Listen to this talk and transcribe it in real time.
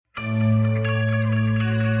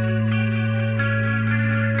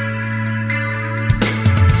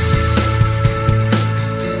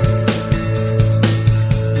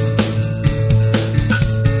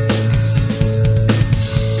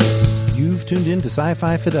tuned in to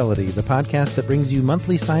Sci-Fi Fidelity, the podcast that brings you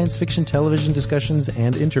monthly science fiction television discussions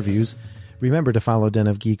and interviews. Remember to follow Den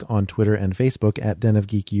of Geek on Twitter and Facebook at Den of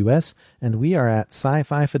Geek US, and we are at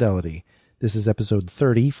Sci-Fi Fidelity. This is episode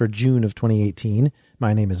 30 for June of 2018.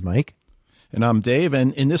 My name is Mike. And I'm Dave,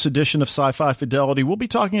 and in this edition of Sci-Fi Fidelity, we'll be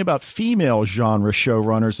talking about female genre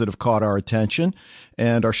showrunners that have caught our attention.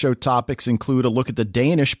 And our show topics include a look at the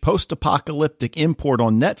Danish post-apocalyptic import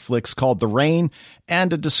on Netflix called The Rain,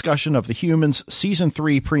 and a discussion of The Humans Season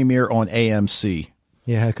 3 premiere on AMC.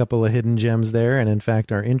 Yeah, a couple of hidden gems there, and in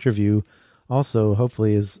fact, our interview also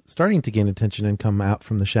hopefully is starting to gain attention and come out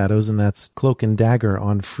from the shadows, and that's Cloak and Dagger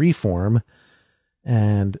on Freeform.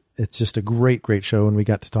 And it's just a great, great show. And we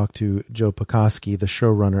got to talk to Joe Pokaski, the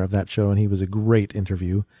showrunner of that show, and he was a great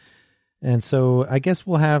interview. And so I guess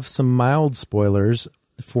we'll have some mild spoilers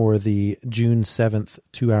for the June 7th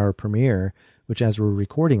 2-hour premiere, which as we're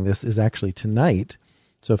recording this is actually tonight.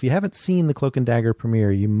 So if you haven't seen the Cloak and Dagger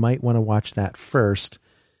premiere, you might want to watch that first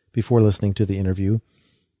before listening to the interview.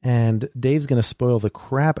 And Dave's going to spoil the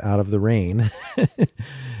crap out of The Rain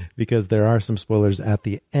because there are some spoilers at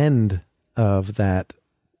the end of that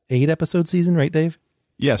 8-episode season, right, Dave?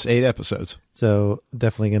 Yes, 8 episodes. So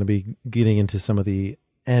definitely going to be getting into some of the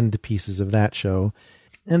end pieces of that show.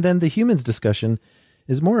 And then the Humans discussion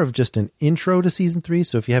is more of just an intro to season 3.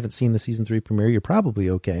 So if you haven't seen the season 3 premiere, you're probably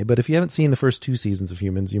okay. But if you haven't seen the first 2 seasons of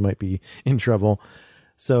Humans, you might be in trouble.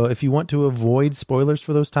 So if you want to avoid spoilers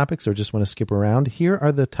for those topics or just want to skip around, here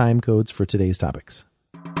are the time codes for today's topics.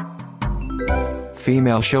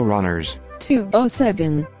 Female showrunners.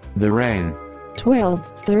 207. The Rain.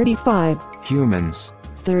 1235. Humans.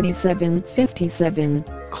 3757.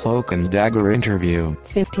 Cloak and Dagger interview.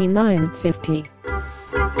 5950.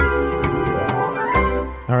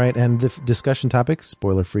 All right, and the discussion topic,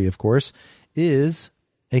 spoiler-free of course, is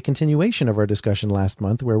a continuation of our discussion last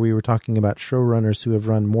month where we were talking about showrunners who have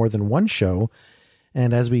run more than one show.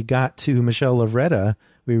 And as we got to Michelle Lovretta,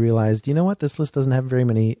 we realized, you know what, this list doesn't have very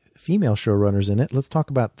many female showrunners in it. Let's talk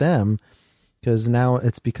about them, because now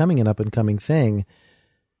it's becoming an up-and-coming thing.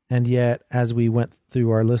 And yet, as we went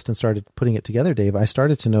through our list and started putting it together, Dave, I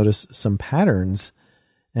started to notice some patterns,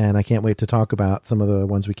 and I can't wait to talk about some of the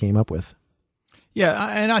ones we came up with. Yeah,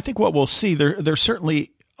 and I think what we'll see, there's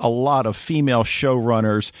certainly a lot of female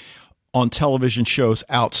showrunners on television shows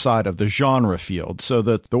outside of the genre field. So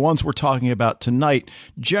the ones we're talking about tonight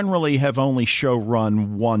generally have only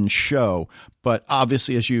show-run one show. But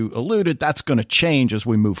obviously, as you alluded, that's going to change as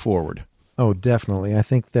we move forward. Oh, definitely. I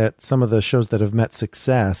think that some of the shows that have met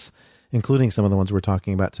success, including some of the ones we're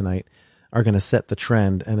talking about tonight, are going to set the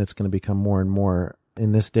trend, and it's going to become more and more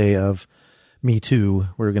in this day of Me Too.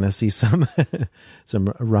 We're going to see some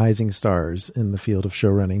rising stars in the field of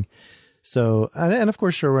showrunning. So, and of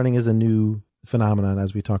course, showrunning is a new phenomenon,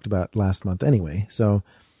 as we talked about last month anyway. So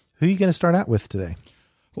who are you going to start out with today?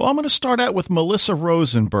 Well, I'm going to start out with Melissa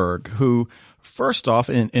Rosenberg, who, first off,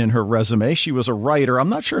 in her resume, she was a writer. I'm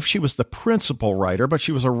not sure if she was the principal writer, but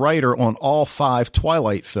she was a writer on all 5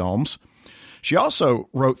 Twilight films. She also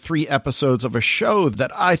wrote 3 episodes of a show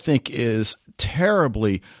that I think is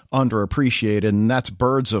terribly underappreciated, and that's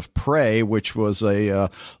Birds of Prey, which was a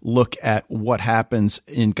look at what happens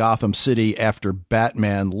in Gotham City after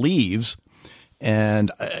Batman leaves. And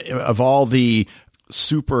of all the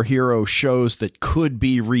superhero shows that could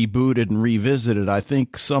be rebooted and revisited, I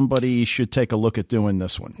think somebody should take a look at doing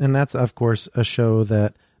this one. And that's, of course, a show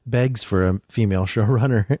that begs for a female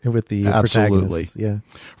showrunner with the protagonists. Yeah.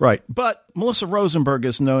 Right. But Melissa Rosenberg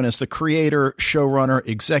is known as the creator, showrunner,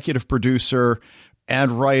 executive producer,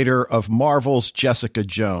 and writer of Marvel's Jessica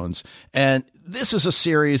Jones. And this is a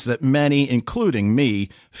series that many, including me,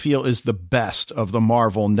 feel is the best of the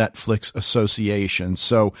Marvel Netflix association.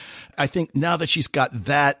 So I think now that she's got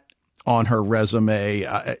that on her resume,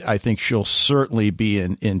 I think she'll certainly be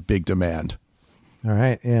in big demand. All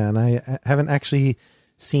right. Yeah. And I haven't actually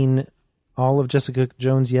seen all of Jessica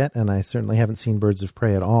Jones yet, and I certainly haven't seen Birds of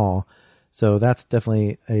Prey at all. So that's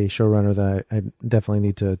definitely a showrunner that I definitely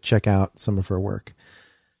need to check out some of her work.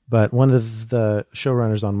 But one of the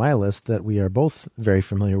showrunners on my list that we are both very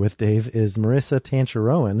familiar with, Dave, is Marissa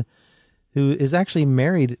Tancharoen, who is actually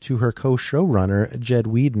married to her co-showrunner, Jed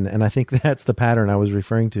Whedon. And I think that's the pattern I was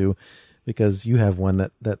referring to, because you have one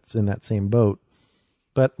that's in that same boat.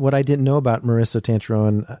 But what I didn't know about Marissa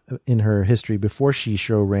Tancharoen in her history before she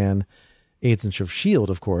show ran Agents of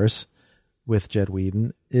S.H.I.E.L.D., of course, with Jed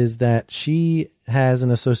Whedon, is that she has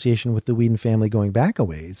an association with the Whedon family going back a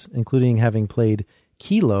ways, including having played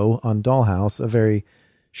Kilo on Dollhouse, a very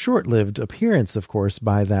short-lived appearance, of course,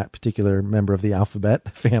 by that particular member of the alphabet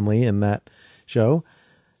family in that show.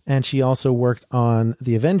 And she also worked on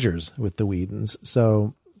The Avengers with the Whedons.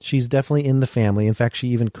 So she's definitely in the family. In fact, she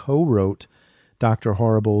even co-wrote Dr.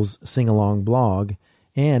 Horrible's sing-along blog.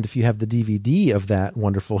 And if you have the DVD of that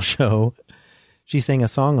wonderful show, she sang a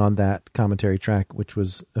song on that commentary track, which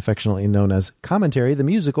was affectionately known as Commentary, the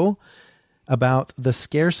Musical, about the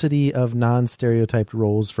scarcity of non-stereotyped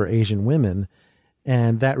roles for Asian women.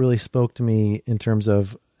 And that really spoke to me in terms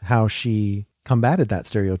of how she combated that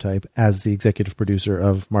stereotype as the executive producer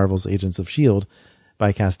of Marvel's Agents of S.H.I.E.L.D.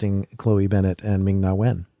 by casting Chloe Bennett and Ming-Na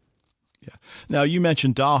Wen. Yeah. Now, you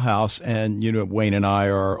mentioned Dollhouse, and, Wayne and I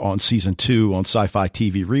are on season 2 on Sci-Fi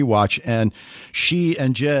TV Rewatch, and she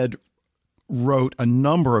and Jed wrote a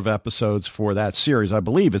number of episodes for that series. I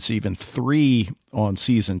believe it's even 3 on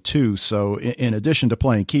season 2. So in addition to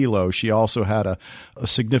playing Kilo, she also had a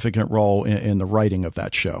significant role in the writing of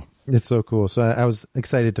that show. It's so cool. So I was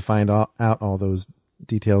excited to find out all those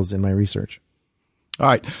details in my research. All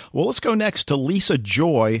right. Well, let's go next to Lisa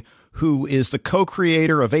Joy, who is the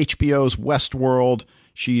co-creator of HBO's Westworld.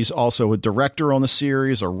 She's also a director on the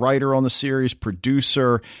series, a writer on the series,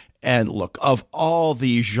 producer. And look, of all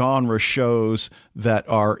the genre shows that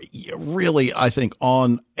are really, I think,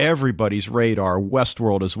 on everybody's radar,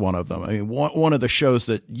 Westworld is one of them. I mean, one of the shows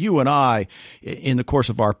that you and I, in the course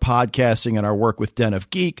of our podcasting and our work with Den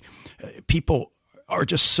of Geek, people are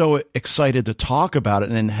just so excited to talk about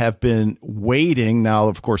it and have been waiting. Now,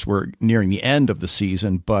 of course, we're nearing the end of the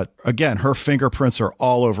season, but again, her fingerprints are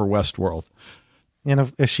all over Westworld.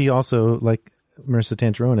 And she also, like Marissa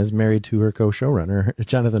Tancherone, is married to her co-showrunner,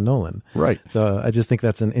 Jonathan Nolan. Right. So I just think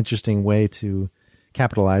that's an interesting way to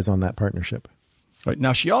capitalize on that partnership. Right.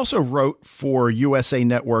 Now, she also wrote for USA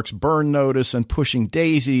Network's Burn Notice and Pushing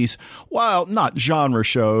Daisies. While not genre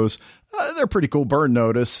shows, they're pretty cool. Burn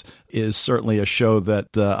Notice is certainly a show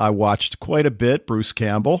that I watched quite a bit. Bruce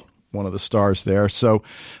Campbell, one of the stars there. So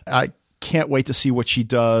I can't wait to see what she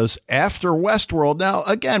does after Westworld. Now,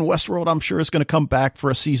 again, Westworld, I'm sure, is going to come back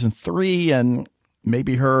for a season 3, and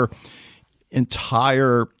maybe her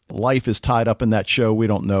entire life is tied up in that show. We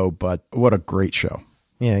don't know, but what a great show.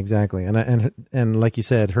 Yeah, exactly. And like you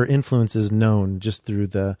said, her influence is known just through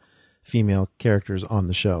the female characters on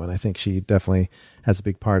the show. And I think she definitely has a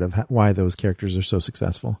big part of why those characters are so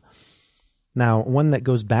successful. Now, one that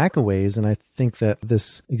goes back a ways, and I think that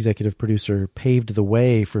this executive producer paved the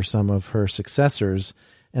way for some of her successors,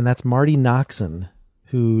 and that's Marty Noxon,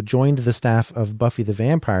 who joined the staff of Buffy the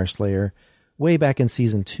Vampire Slayer way back in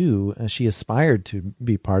season 2. She aspired to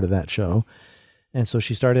be part of that show. And so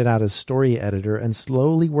she started out as story editor and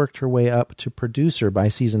slowly worked her way up to producer by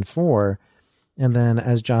season 4. And then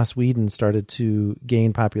as Joss Whedon started to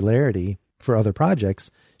gain popularity for other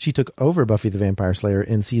projects, she took over Buffy the Vampire Slayer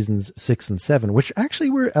in seasons 6 and 7, which actually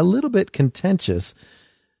were a little bit contentious.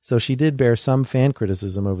 So she did bear some fan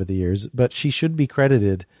criticism over the years, but she should be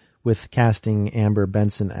credited with casting Amber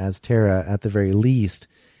Benson as Tara at the very least.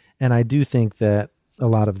 And I do think that a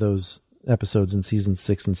lot of those episodes in seasons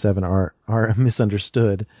 6 and 7 are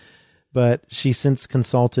misunderstood. But she's since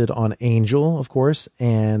consulted on Angel, of course,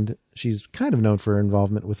 and she's kind of known for her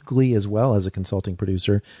involvement with Glee as well as a consulting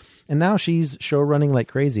producer. And now she's show running like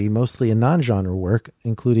crazy, mostly in non-genre work,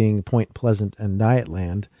 including Point Pleasant and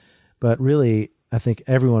Dietland. But really, I think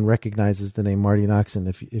everyone recognizes the name Marty Noxon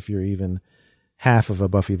if you're even half of a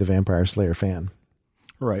Buffy the Vampire Slayer fan.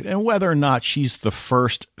 Right. And whether or not she's the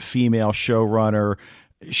first female showrunner,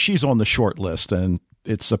 she's on the short list, and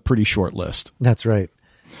it's a pretty short list. That's right.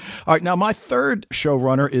 All right. Now, my third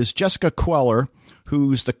showrunner is Jessica Queller,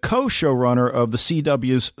 who's the co-showrunner of the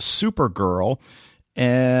CW's Supergirl.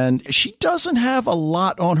 And she doesn't have a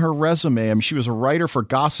lot on her resume. I mean, she was a writer for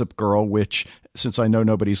Gossip Girl, which, since I know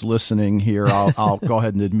nobody's listening here, I'll go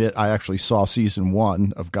ahead and admit I actually saw season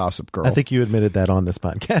 1 of Gossip Girl. I think you admitted that on this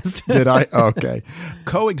podcast. Did I? Okay.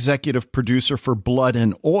 Co-executive producer for Blood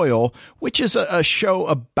and Oil, which is a show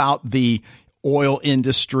about the oil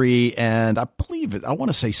industry, and I believe I want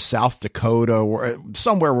to say South Dakota, or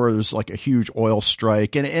somewhere where there's like a huge oil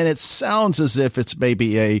strike, and it sounds as if it's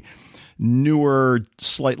maybe a newer,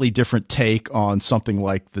 slightly different take on something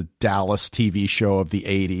like the Dallas TV show of the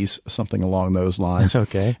 80s, something along those lines.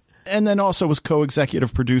 Okay. And then also was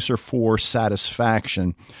co-executive producer for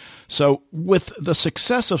Satisfaction. So with the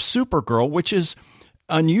success of Supergirl, which is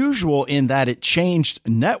unusual in that it changed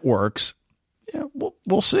networks, yeah,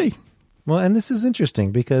 we'll see. Well, and this is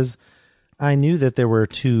interesting because I knew that there were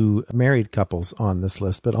 2 married couples on this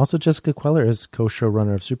list, but also Jessica Queller is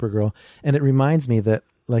co-showrunner of Supergirl. And it reminds me that,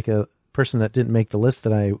 like, a person that didn't make the list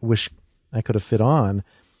that I wish I could have fit on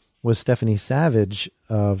was Stephanie Savage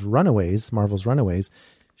of Runaways, Marvel's Runaways.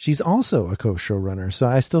 she's also a co-showrunner. So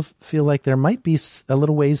I still feel like there might be a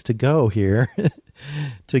little ways to go here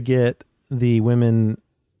to get the women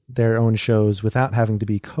their own shows without having to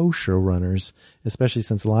be co-showrunners, especially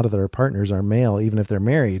since a lot of their partners are male. Even if they're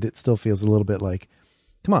married, it still feels a little bit like,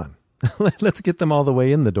 come on, let's get them all the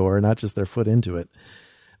way in the door, not just their foot into it.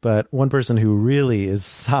 But one person who really is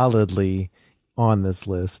solidly on this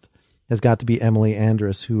list has got to be Emily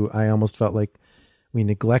Andress, who I almost felt like we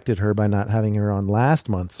neglected her by not having her on last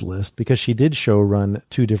month's list, because she did showrun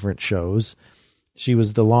 2 different shows. She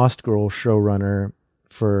was the Lost Girl showrunner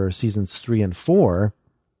for seasons 3 and 4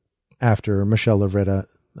 after Michelle Lovretta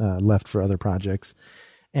left for other projects.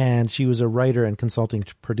 And she was a writer and consulting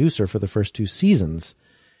producer for the first 2 seasons.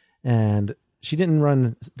 And she didn't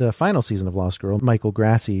run the final season of Lost Girl. Michael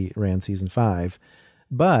Grassi ran season 5,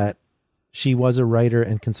 but she was a writer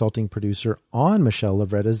and consulting producer on Michelle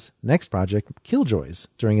Lovretta's next project, Killjoys,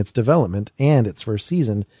 during its development and its first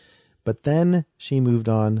season. But then she moved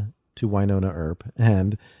on to Wynonna Earp,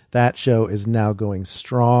 and that show is now going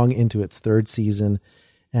strong into its 3rd season.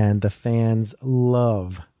 And the fans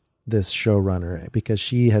love this showrunner because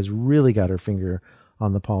she has really got her finger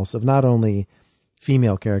on the pulse of not only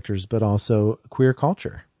female characters, but also queer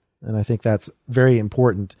culture. And I think that's very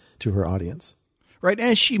important to her audience. Right.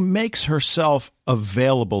 And she makes herself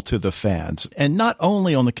available to the fans, and not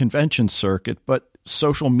only on the convention circuit, but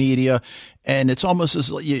social media. And it's almost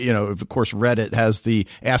as, of course, Reddit has the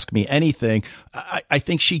Ask Me Anything. I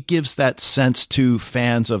think she gives that sense to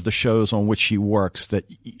fans of the shows on which she works that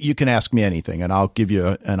you can ask me anything and I'll give you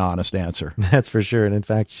an honest answer. That's for sure. And in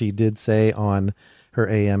fact, she did say on her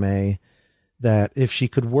AMA that if she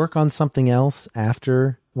could work on something else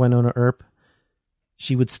after Wynonna Earp,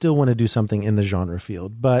 she would still want to do something in the genre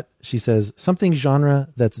field. But she says something genre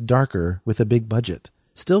that's darker with a big budget,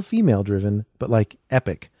 still female driven, but like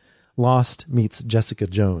epic. Lost meets Jessica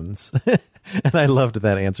Jones. And I loved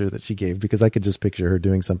that answer that she gave because I could just picture her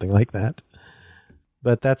doing something like that.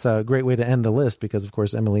 But that's a great way to end the list because, of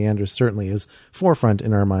course, Emily Andress certainly is forefront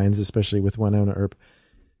in our minds, especially with Wynonna Earp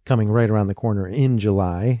coming right around the corner in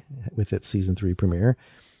July with its season 3 premiere.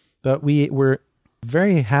 But we were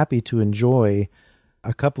very happy to enjoy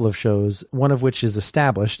a couple of shows, one of which is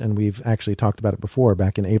established, and we've actually talked about it before.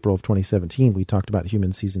 Back in April of 2017, we talked about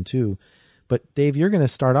Human Season 2. But Dave, you're going to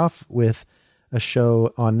start off with a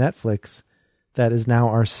show on Netflix that is now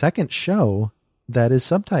our 2nd show that is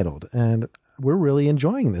subtitled, and we're really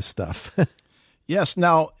enjoying this stuff. Yes.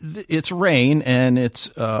 Now, it's Rain, and it's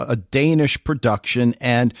a Danish production.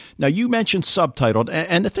 And now you mentioned subtitled.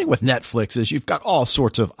 And the thing with Netflix is you've got all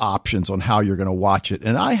sorts of options on how you're going to watch it.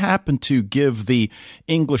 And I happen to give the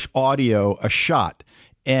English audio a shot,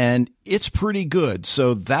 and it's pretty good.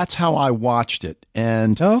 So that's how I watched it.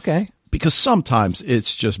 And okay. Because sometimes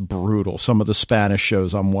it's just brutal. Some of the Spanish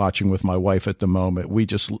shows I'm watching with my wife at the moment, we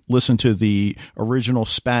just listen to the original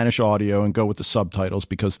Spanish audio and go with the subtitles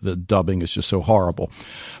because the dubbing is just so horrible.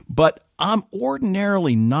 But I'm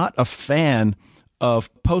ordinarily not a fan of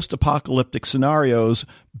post-apocalyptic scenarios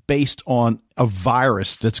based on a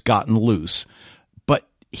virus that's gotten loose. But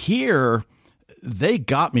here, they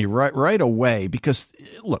got me right away because,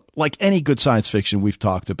 look, like any good science fiction we've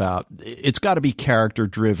talked about, it's got to be character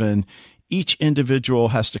driven. Each individual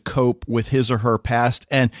has to cope with his or her past,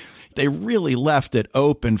 and they really left it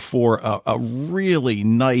open for a really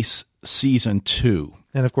nice season 2.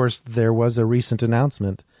 And of course, there was a recent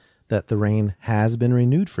announcement that The Rain has been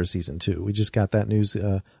renewed for season 2. We just got that news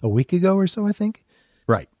a week ago or so, I think.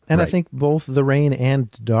 Right. And right. I think both The Rain and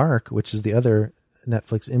Dark, which is the other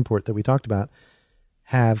Netflix import that we talked about,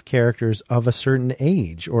 have characters of a certain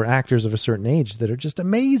age or actors of a certain age that are just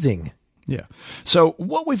amazing. Yeah. So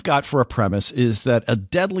what we've got for a premise is that a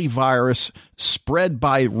deadly virus spread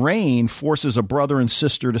by rain forces a brother and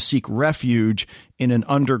sister to seek refuge in an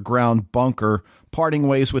underground bunker, parting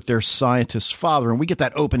ways with their scientist father. And we get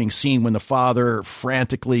that opening scene when the father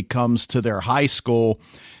frantically comes to their high school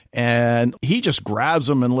and he just grabs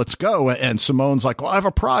them and let's go. And Simone's like, well, I have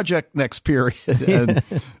a project next period. And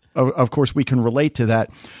of course, we can relate to that.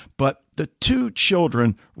 But the 2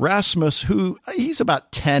 children, Rasmus, who he's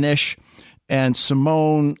about 10-ish, and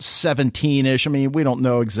Simone, 17-ish. I mean, we don't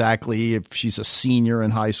know exactly if she's a senior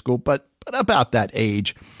in high school, but about that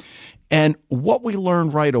age. And what we learn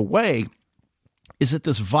right away is that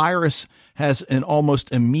this virus has an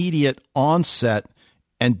almost immediate onset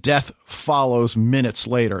and death follows minutes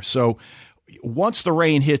later. So once the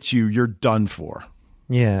rain hits you, you're done for.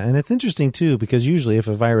 Yeah, and it's interesting, too, because usually if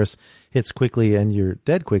a virus hits quickly and you're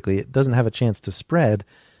dead quickly, it doesn't have a chance to spread.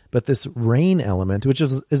 But this rain element, which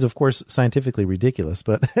is of course scientifically ridiculous,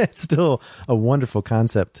 but it's still a wonderful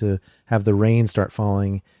concept to have the rain start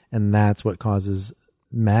falling, and that's what causes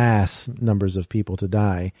mass numbers of people to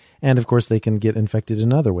die. And of course, they can get infected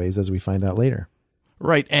in other ways, as we find out later.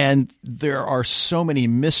 Right. And there are so many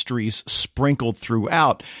mysteries sprinkled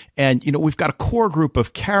throughout. And, we've got a core group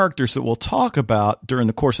of characters that we'll talk about during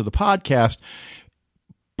the course of the podcast,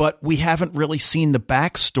 but we haven't really seen the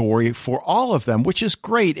backstory for all of them, which is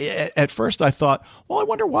great. At first I thought, well, I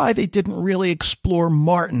wonder why they didn't really explore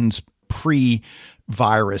Martin's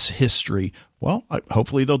pre-virus history. Well,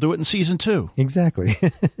 hopefully they'll do it in season 2. Exactly.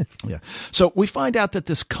 Yeah. So we find out that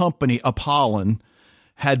this company, Apollon,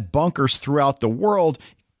 had bunkers throughout the world,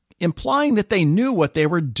 implying that they knew what they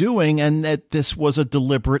were doing and that this was a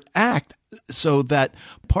deliberate act. So that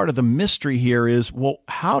part of the mystery here is, well,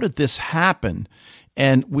 how did this happen?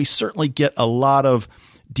 And we certainly get a lot of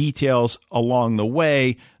details along the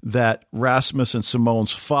way that Rasmus and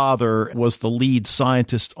Simone's father was the lead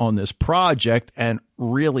scientist on this project, and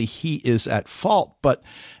really he is at fault. But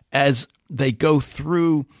as they go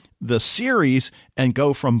through the series and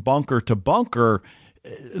go from bunker to bunker,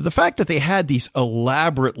 the fact that they had these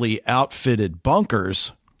elaborately outfitted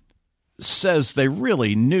bunkers says they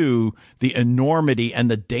really knew the enormity and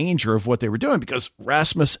the danger of what they were doing, because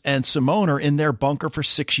Rasmus and Simone are in their bunker for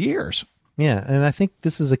 6 years. Yeah, and I think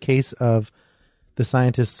this is a case of the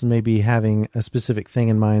scientists maybe having a specific thing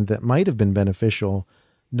in mind that might have been beneficial,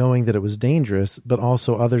 knowing that it was dangerous, but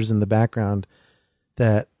also others in the background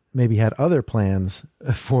that maybe had other plans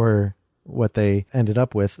for what they ended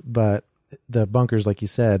up with. But the bunkers, like you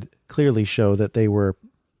said, clearly show that they were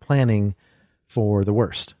planning for the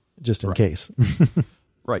worst, just in case.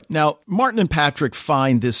 Right. Now, Martin and Patrick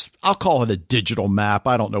find this, I'll call it a digital map.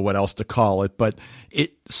 I don't know what else to call it, but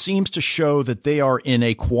it seems to show that they are in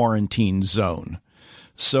a quarantine zone,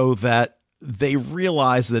 so that they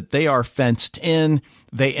realize that they are fenced in.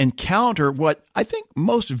 They encounter what I think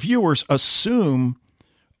most viewers assume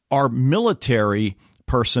are military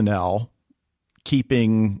personnel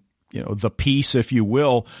keeping, the peace, if you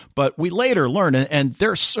will. But we later learn, and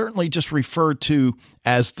they're certainly just referred to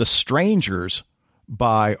as the strangers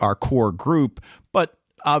by our core group, but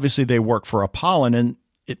obviously they work for Apollon, and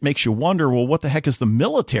it makes you wonder, well, what the heck is the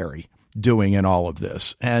military doing in all of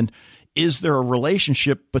this? And is there a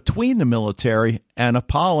relationship between the military and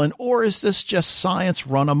Apollon, or is this just science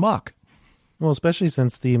run amok? Well, especially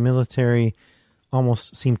since the military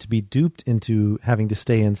almost seemed to be duped into having to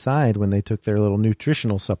stay inside when they took their little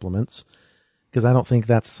nutritional supplements, because I don't think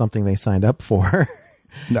that's something they signed up for.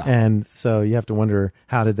 No. And so you have to wonder,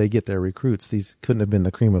 how did they get their recruits? These couldn't have been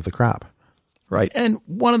the cream of the crop. Right. And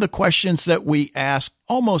one of the questions that we ask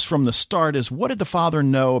almost from the start is, what did the father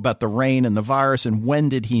know about the rain and the virus, and when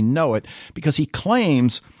did he know it? Because he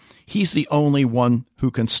claims he's the only one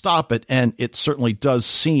who can stop it. And it certainly does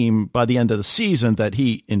seem by the end of the season that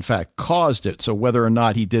he, in fact, caused it. So whether or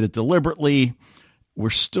not he did it deliberately, we're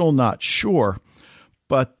still not sure.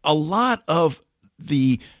 But a lot of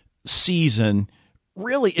the season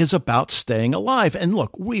really is about staying alive. And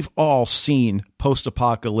look, we've all seen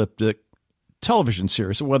post-apocalyptic television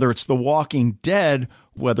series, whether it's The Walking Dead,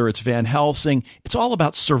 whether it's Van Helsing. It's all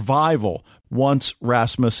about survival once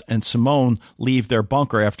Rasmus and Simone leave their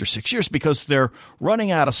bunker after 6 years, because they're running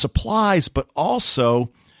out of supplies, but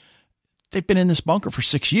also they've been in this bunker for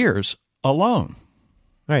 6 years alone.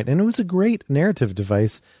 Right. And it was a great narrative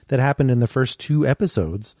device that happened in the first 2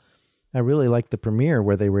 episodes. I really liked the premiere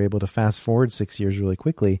where they were able to fast forward 6 years really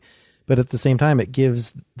quickly. But at the same time, it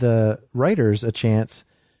gives the writers a chance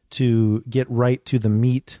to get right to the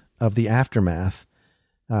meat of the aftermath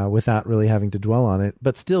without really having to dwell on it,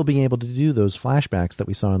 but still being able to do those flashbacks that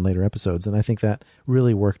we saw in later episodes. And I think that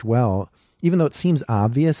really worked well, even though it seems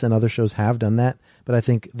obvious and other shows have done that. But I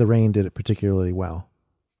think The Rain did it particularly well.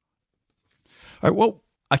 All right. Well,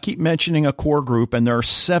 I keep mentioning a core group, and there are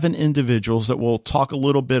 7 individuals that we'll talk a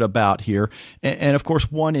little bit about here. And of course,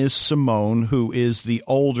 one is Simone, who is the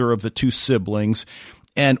older of the 2 siblings,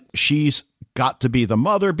 and she's got to be the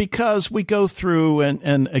mother, because we go through,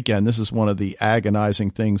 and again, this is one of the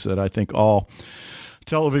agonizing things that I think all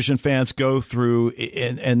television fans go through,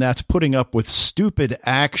 and that's putting up with stupid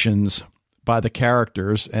actions by the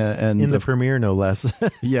characters. And in the premiere, no less.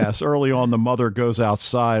 Yes, early on, the mother goes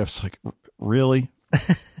outside. It's like, really?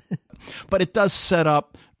 But it does set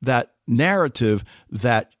up that narrative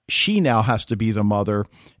that she now has to be the mother,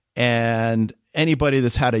 and anybody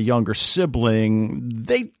that's had a younger sibling,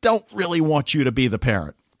 they don't really want you to be the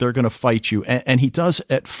parent. They're going to fight you. And he does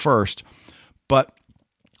at first, but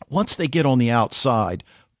once they get on the outside,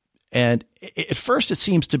 and at first it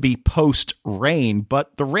seems to be post-rain,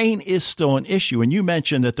 but the rain is still an issue. And you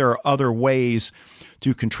mentioned that there are other ways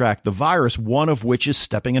to contract the virus, one of which is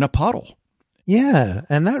stepping in a puddle. Yeah,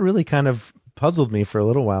 and that really kind of puzzled me for a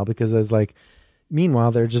little while, because I was like,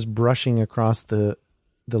 meanwhile, they're just brushing across the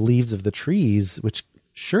leaves of the trees, which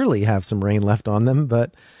surely have some rain left on them,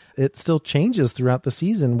 but it still changes throughout the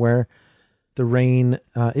season where the rain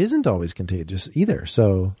isn't always contagious either.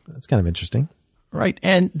 So it's kind of interesting. Right.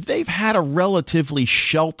 And they've had a relatively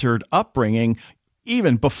sheltered upbringing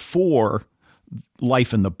even before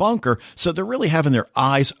life in the bunker. So they're really having their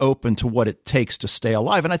eyes open to what it takes to stay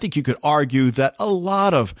alive. And I think you could argue that a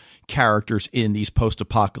lot of characters in these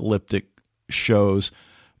post-apocalyptic shows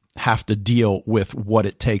have to deal with what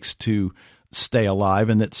it takes to stay alive,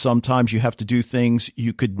 and that sometimes you have to do things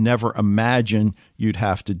you could never imagine you'd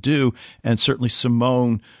have to do. And certainly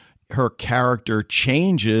Simone, her character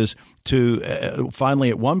changes to finally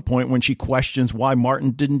at one point when she questions why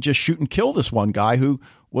Martin didn't just shoot and kill this one guy who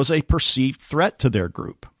was a perceived threat to their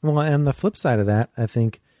group. Well, and the flip side of that, I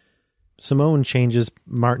think Simone changes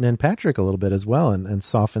Martin and Patrick a little bit as well, and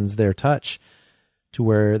softens their touch to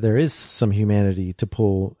where there is some humanity to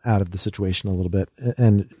pull out of the situation a little bit.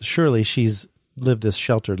 And surely she's lived a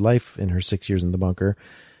sheltered life in her 6 years in the bunker,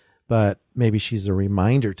 but maybe she's a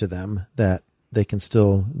reminder to them that they can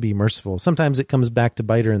still be merciful. Sometimes it comes back to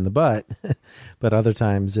bite her in the butt, but other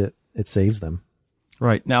times it saves them.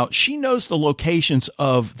 Right. Now, she knows the locations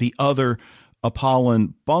of the other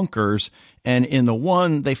Apollon bunkers, and in the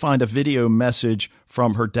one, they find a video message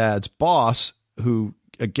from her dad's boss, who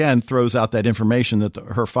again throws out that information that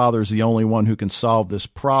her father is the only one who can solve this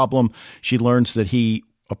problem. She learns that he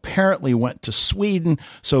apparently went to Sweden,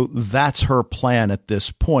 so that's her plan at this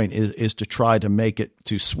point, is to try to make it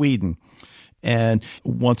to Sweden. And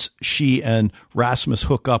once she and Rasmus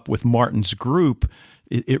hook up with Martin's group,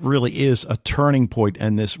 it really is a turning point,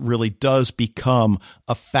 and this really does become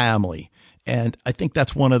a family. And I think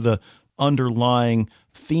that's one of the underlying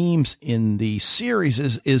themes in the series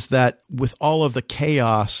is that with all of the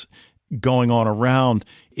chaos going on around,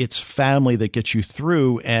 it's family that gets you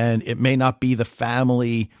through, and it may not be the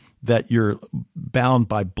family that you're bound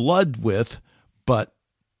by blood with, but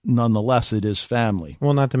nonetheless, it is family.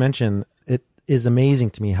 Well, not to mention, it is amazing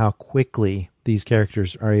to me how quickly these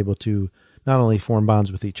characters are able to not only form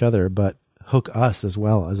bonds with each other, but hook us as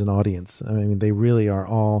well as an audience. I mean, they really are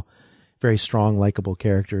all very strong, likable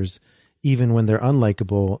characters. Even when they're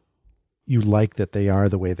unlikable, you like that they are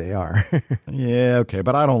the way they are. Yeah, okay,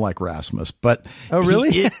 but I don't like Rasmus. But oh,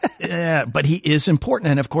 really? Yeah, but he is important.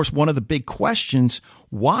 And of course, one of the big questions,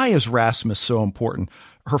 why is Rasmus so important?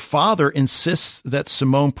 Her father insists that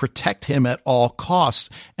Simone protect him at all costs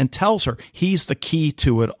and tells her he's the key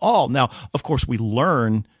to it all. Now, of course, we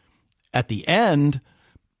learn at the end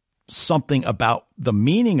something about the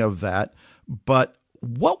meaning of that, but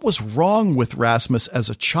what was wrong with Rasmus as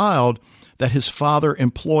a child that his father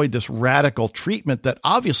employed this radical treatment that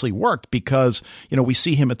obviously worked? Because, we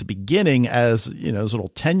see him at the beginning as, his little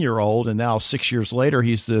 10-year-old, and now 6 years later,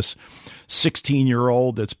 he's this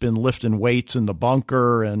 16-year-old that's been lifting weights in the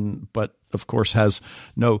bunker, but of course has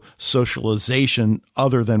no socialization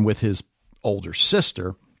other than with his older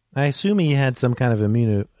sister. I assume he had some kind of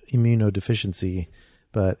immunodeficiency,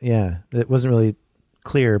 but yeah, it wasn't really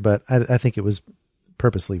clear, but I think it was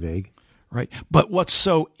purposely vague. Right. But what's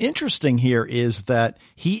so interesting here is that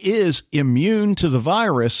he is immune to the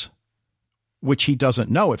virus, which he doesn't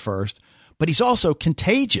know at first, but he's also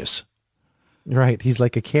contagious. Right. He's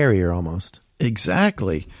like a carrier almost.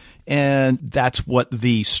 Exactly. And that's what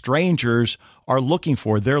the strangers are looking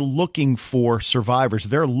for. They're looking for survivors.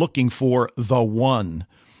 They're looking for the one.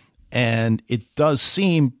 And it does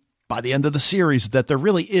seem by the end of the series that there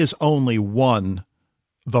really is only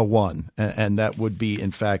the one, and that would be,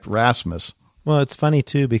 in fact, Rasmus. Well, it's funny,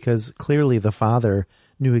 too, because clearly the father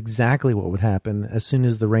knew exactly what would happen as soon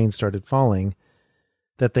as the rain started falling,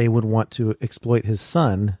 that they would want to exploit his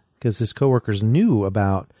son, because his coworkers knew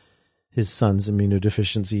about his son's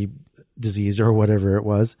immunodeficiency disease or whatever it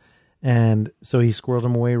was. And so he squirreled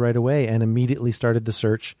him away right away and immediately started the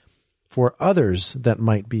search for others that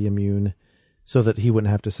might be immune so that he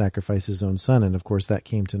wouldn't have to sacrifice his own son. And of course that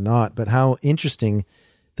came to naught. But how interesting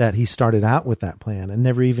that he started out with that plan and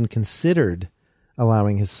never even considered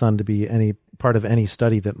allowing his son to be any part of any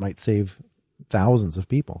study that might save thousands of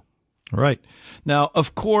people. Right. Now,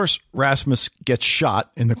 of course, Rasmus gets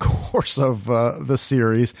shot in the course of the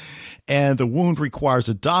series, and the wound requires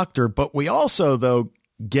a doctor. But we also, though,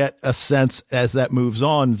 get a sense as that moves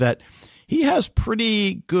on that he has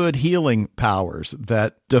pretty good healing powers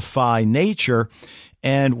that defy nature.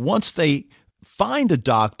 And once they find a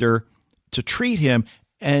doctor, to treat him,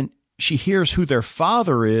 and she hears who their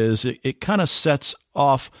father is, it kind of sets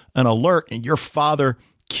off an alert, and your father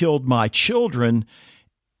killed my children.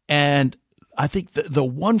 And I think the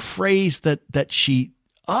one phrase that she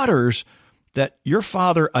utters, that your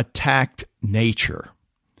father attacked nature.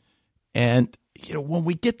 And, when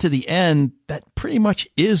we get to the end, that pretty much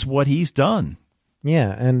is what he's done.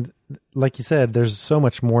 Yeah. And like you said, there's so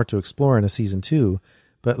much more to explore in a season 2,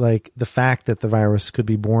 but like the fact that the virus could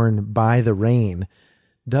be born by the rain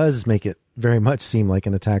does make it very much seem like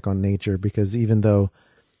an attack on nature, because even though,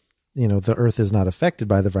 the earth is not affected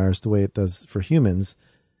by the virus the way it does for humans,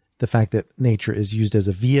 the fact that nature is used as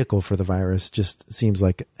a vehicle for the virus just seems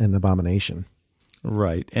like an abomination.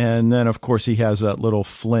 Right. And then, of course, he has that little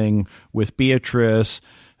fling with Beatrice,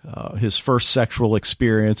 his first sexual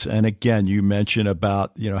experience. And again, you mentioned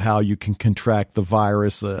about, how you can contract the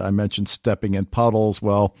virus. I mentioned stepping in puddles.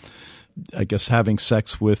 Well, I guess having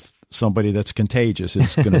sex with somebody that's contagious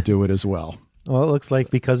is going to do it as well. Well, it looks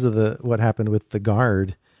like because of what happened with the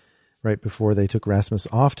guard right before they took Rasmus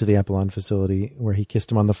off to the Apollon facility, where he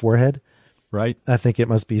kissed him on the forehead. Right. I think it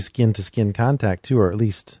must be skin to skin contact too, or at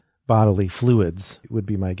least bodily fluids would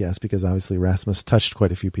be my guess, because obviously Rasmus touched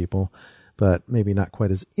quite a few people, but maybe not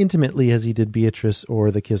quite as intimately as he did Beatrice or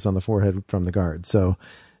the kiss on the forehead from the guard. So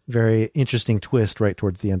very interesting twist right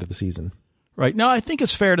towards the end of the season. Right. Now, I think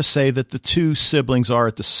it's fair to say that the two siblings are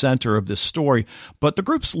at the center of this story, but the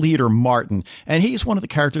group's leader, Martin, and he's one of the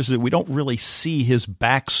characters that we don't really see his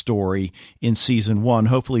backstory in season 1.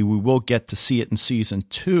 Hopefully we will get to see it in season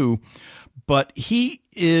 2, but he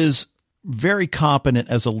is very competent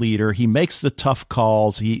as a leader. He makes the tough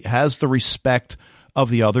calls. He has the respect of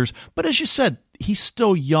the others. But as you said, he's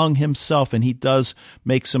still young himself, and he does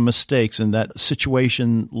make some mistakes in that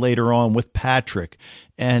situation later on with Patrick.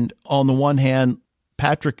 And on the one hand,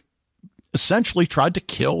 Patrick essentially tried to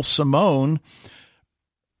kill Simone.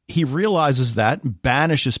 He realizes that and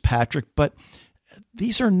banishes Patrick, but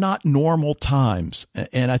these are not normal times.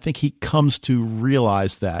 And I think he comes to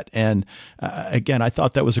realize that. And again, I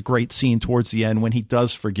thought that was a great scene towards the end when he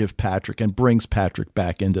does forgive Patrick and brings Patrick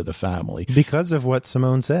back into the family. Because of what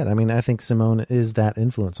Simone said. I mean, I think Simone is that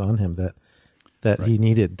influence on him that right. He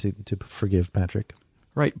needed to forgive Patrick.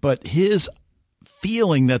 Right. But his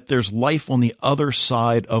feeling that there's life on the other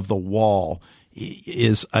side of the wall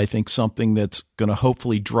is, I think, something that's going to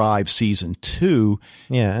hopefully drive season 2.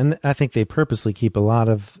 Yeah, and I think they purposely keep a lot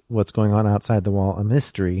of what's going on outside the wall a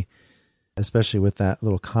mystery, especially with that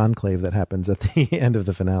little conclave that happens at the end of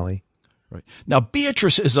the finale. Right. Now,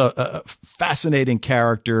 Beatrice is a fascinating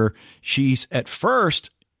character. She's at first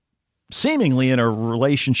seemingly in a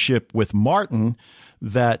relationship with Martin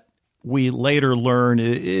that we later learn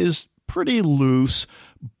is pretty loose,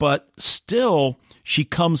 but still she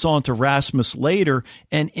comes on to Rasmus later.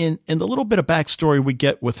 And in the little bit of backstory we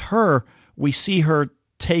get with her, we see her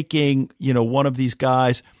taking, one of these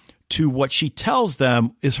guys to what she tells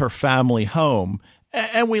them is her family home.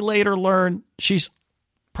 And we later learn she's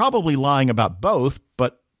probably lying about both,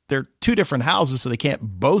 but they're two different houses, so they can't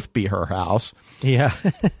both be her house. Yeah.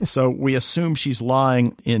 So we assume she's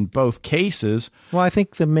lying in both cases. Well, I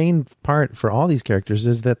think the main part for all these characters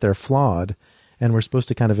is that they're flawed, and we're supposed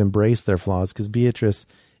to kind of embrace their flaws, because Beatrice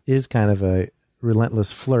is kind of a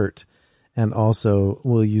relentless flirt and also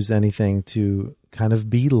will use anything to kind of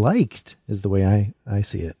be liked, is the way I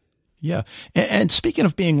see it. Yeah. And speaking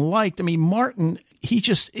of being liked, I mean, Martin, he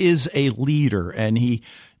just is a leader, and he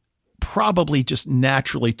probably just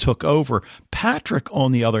naturally took over. Patrick,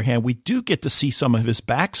 on the other hand, we do get to see some of his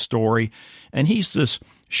backstory, and he's this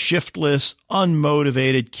shiftless,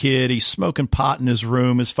 unmotivated kid. He's smoking pot in his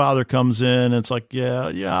room. His father comes in, and it's like, yeah,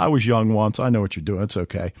 I was young once. I know what you're doing. It's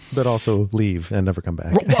okay. But also leave and never come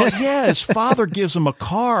back. Well, yeah, his father gives him a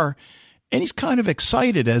car, and he's kind of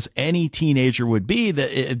excited, as any teenager would be,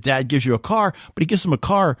 that dad gives you a car, but he gives him a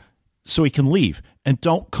car so he can leave and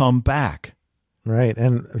don't come back. Right.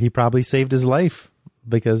 And he probably saved his life,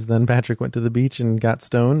 because then Patrick went to the beach and got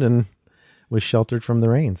stoned and was sheltered from the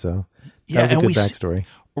rain. So that was a good backstory.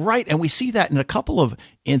 Right. And we see that in a couple of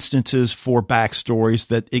instances for backstories,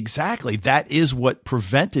 that exactly that is what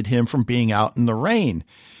prevented him from being out in the rain.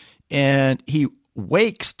 And he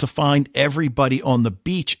wakes to find everybody on the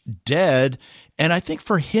beach dead. And I think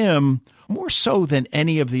for him, more so than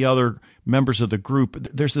any of the other members of the group,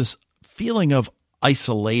 there's this feeling of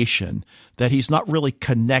isolation, that he's not really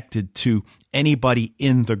connected to anybody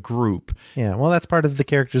in the group. Yeah, well, that's part of the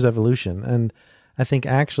character's evolution. And I think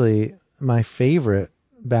actually my favorite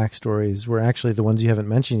backstories were actually the ones you haven't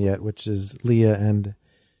mentioned yet, which is Leah and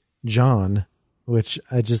John, which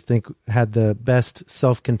I just think had the best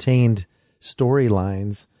self-contained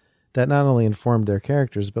storylines, that not only informed their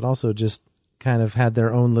characters, but also just kind of had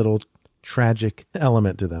their own little tragic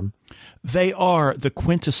element to them. They are the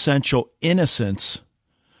quintessential innocence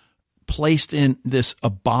placed in this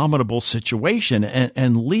abominable situation.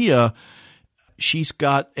 And Leah, she's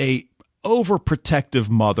got a overprotective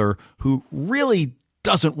mother who really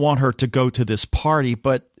doesn't want her to go to this party,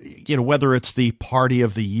 but whether it's the party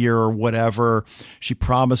of the year or whatever, she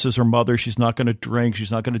promises her mother she's not going to drink,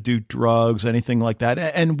 she's not going to do drugs, anything like that.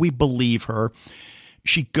 And we believe her.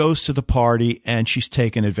 She goes to the party and she's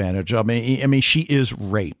taken advantage of. I mean, she is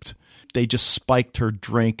raped. They just spiked her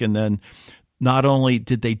drink, and then not only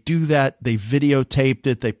did they do that, they videotaped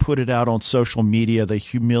it, they put it out on social media, they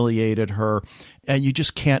humiliated her, and you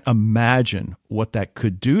just can't imagine what that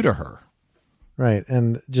could do to her. Right,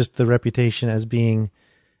 and just the reputation as being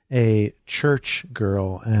a church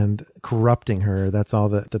girl and corrupting her, that's all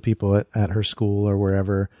that the people at her school or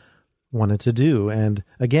wherever wanted to do. And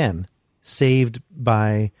again, saved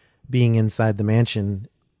by being inside the mansion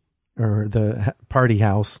or the party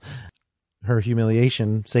house. Her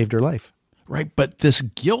humiliation saved her life. Right, but this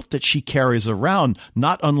guilt that she carries around,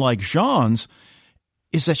 not unlike Jean's,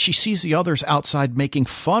 is that she sees the others outside making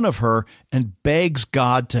fun of her and begs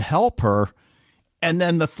God to help her. And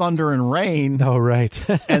then the thunder and rain. Oh, right.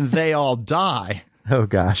 And they all die. Oh,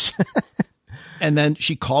 gosh. And then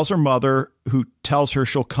she calls her mother, who tells her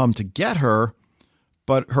she'll come to get her.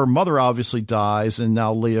 But her mother obviously dies, and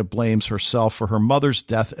now Leah blames herself for her mother's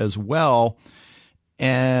death as well.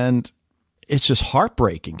 And it's just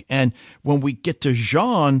heartbreaking. And when we get to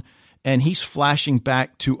Jean, and he's flashing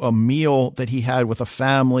back to a meal that he had with a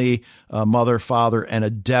family, a mother, father, and a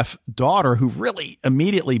deaf daughter who really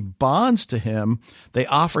immediately bonds to him. They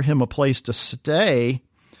offer him a place to stay.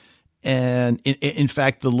 And in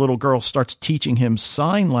fact, the little girl starts teaching him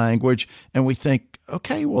sign language. And we think,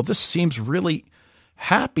 okay, well, this seems really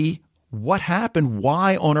happy. What happened?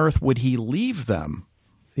 Why on earth would he leave them?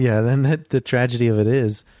 Yeah, then the tragedy of it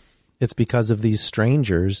is, it's because of these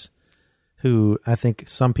strangers who I think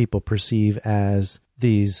some people perceive as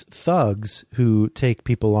these thugs who take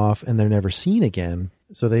people off and they're never seen again.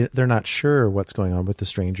 So they're not sure what's going on with the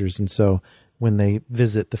strangers. And so when they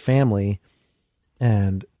visit the family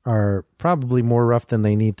and are probably more rough than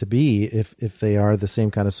they need to be, if they are the same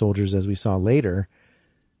kind of soldiers as we saw later,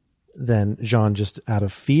 then Jean, just out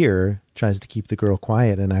of fear, tries to keep the girl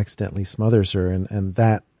quiet and accidentally smothers her. And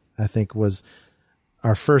that, I think, was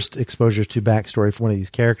our first exposure to backstory for one of these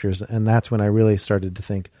characters. And that's when I really started to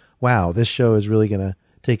think, wow, this show is really going to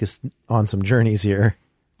take us on some journeys here.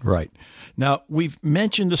 Right. Now, we've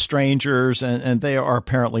mentioned the strangers, and they are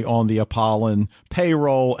apparently on the Apollon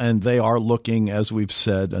payroll, and they are looking, as we've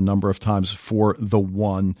said a number of times, for the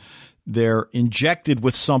one. They're injected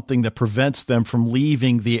with something that prevents them from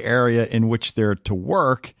leaving the area in which they're to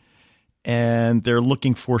work, and they're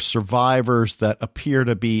looking for survivors that appear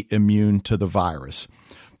to be immune to the virus.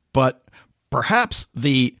 But perhaps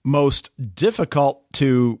the most difficult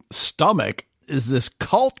to stomach is this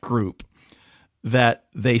cult group that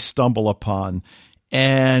they stumble upon.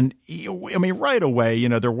 And I mean, right away,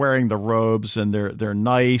 they're wearing the robes and they're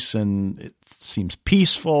nice and it seems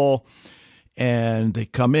peaceful. And they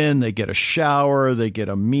come in, they get a shower, they get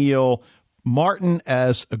a meal. Martin,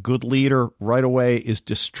 as a good leader, right away is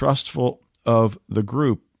distrustful of the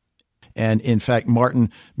group. And in fact,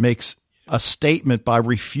 Martin makes a statement by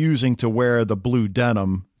refusing to wear the blue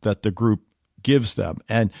denim that the group gives them.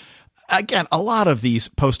 And again, a lot of these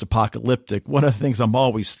post-apocalyptic, one of the things I'm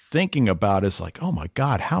always thinking about is like, oh my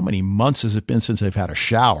God, how many months has it been since they've had a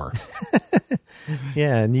shower?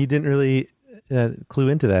 Yeah, and you didn't really clue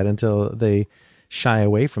into that until they shy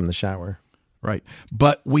away from the shower. Right.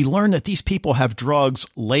 But we learn that these people have drugs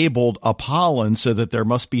labeled Apollon, so that there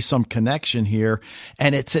must be some connection here.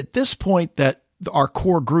 And it's at this point that our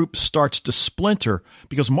core group starts to splinter,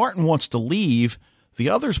 because Martin wants to leave. The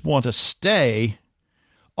others want to stay,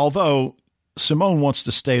 although Simone wants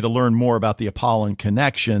to stay to learn more about the Apollon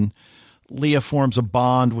connection. Leah forms a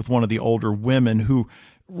bond with one of the older women, who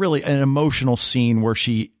really an emotional scene where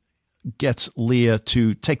she gets Leah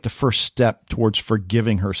to take the first step towards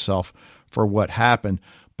forgiving herself for what happened.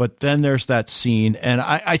 But then there's that scene, and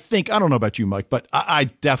I think, I don't know about you, Mike, but I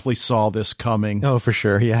definitely saw this coming. Oh, for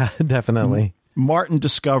sure. Yeah, definitely. Martin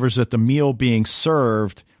discovers that the meal being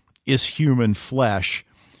served is human flesh.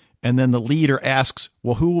 And then the leader asks,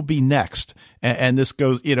 well, who will be next? And this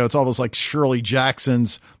goes, it's almost like Shirley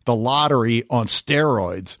Jackson's The Lottery on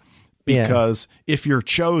steroids, because if you're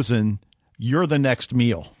chosen, you're the next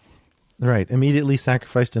meal. Right. Immediately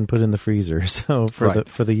sacrificed and put in the freezer. So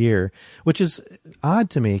for the year, which is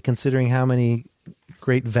odd to me, considering how many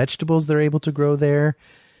great vegetables they're able to grow there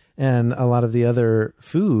And a lot of the other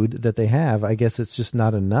food that they have, I guess it's just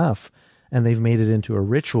not enough. And they've made it into a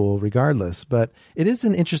ritual regardless. But it is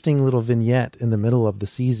an interesting little vignette in the middle of the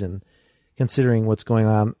season, considering what's going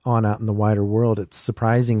on out in the wider world. It's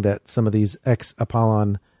surprising that some of these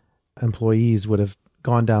ex-Apollon employees would have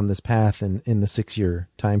gone down this path in the 6-year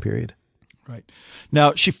time period. Right.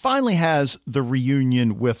 Now, she finally has the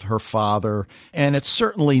reunion with her father, and it's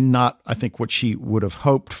certainly not, I think, what she would have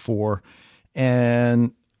hoped for.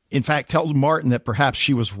 And in fact, tells Martin that perhaps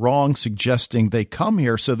she was wrong suggesting they come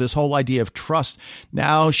here. So this whole idea of trust,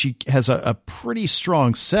 now she has a pretty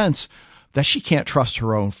strong sense that she can't trust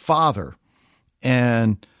her own father.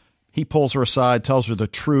 And he pulls her aside, tells her the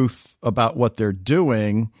truth about what they're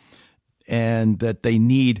doing, and that they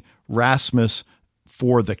need Rasmus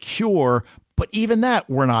for the cure. But even that,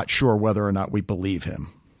 we're not sure whether or not we believe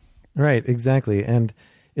him. Right, exactly. And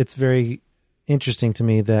it's very interesting to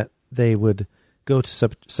me that they would go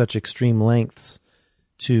to such extreme lengths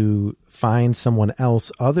to find someone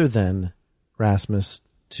else other than Rasmus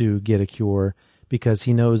to get a cure, because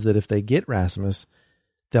he knows that if they get Rasmus,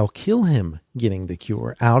 they'll kill him getting the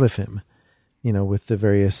cure out of him, with the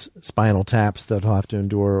various spinal taps that he'll have to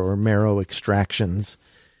endure or marrow extractions.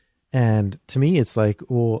 And to me, it's like,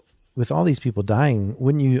 well, with all these people dying,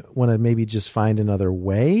 wouldn't you want to maybe just find another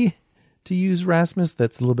way to use Rasmus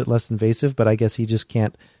that's a little bit less invasive? But I guess he just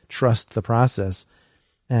can't trust the process.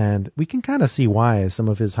 And we can kind of see why some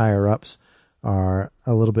of his higher ups are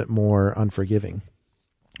a little bit more unforgiving.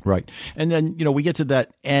 Right. And then, we get to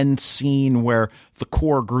that end scene where the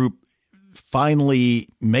core group finally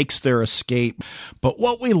makes their escape. But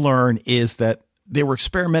what we learn is that they were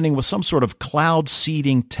experimenting with some sort of cloud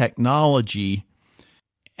seeding technology,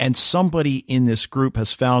 and somebody in this group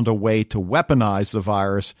has found a way to weaponize the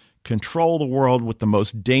virus, control the world with the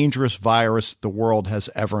most dangerous virus the world has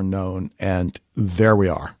ever known. And there we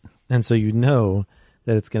are. And so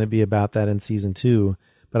that it's going to be about that in season 2.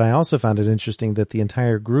 But I also found it interesting that the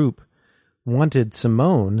entire group wanted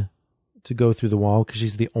Simone to go through the wall because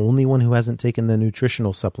she's the only one who hasn't taken the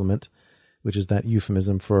nutritional supplement, which is that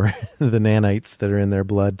euphemism for the nanites that are in their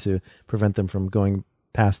blood to prevent them from going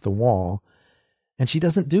past the wall. And she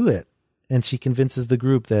doesn't do it. And she convinces the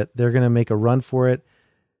group that they're going to make a run for it,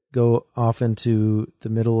 go off into the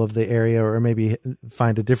middle of the area, or maybe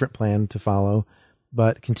find a different plan to follow,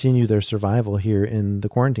 but continue their survival here in the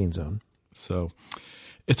quarantine zone. So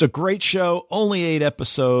it's a great show. Only 8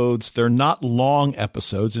 episodes. They're not long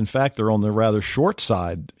episodes. In fact, they're on the rather short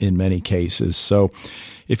side in many cases. So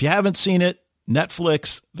if you haven't seen it,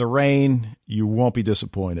 Netflix, The Rain, you won't be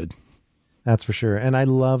disappointed. That's for sure. And I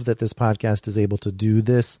love that this podcast is able to do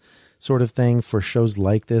this sort of thing for shows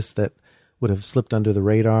like this that would have slipped under the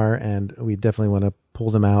radar. And we definitely want to pull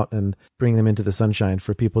them out and bring them into the sunshine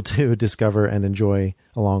for people to discover and enjoy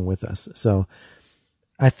along with us. So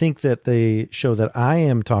I think that the show that I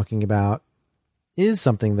am talking about is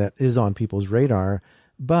something that is on people's radar,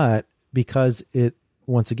 but because it,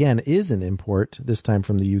 once again, is an import, this time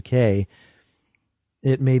from the UK,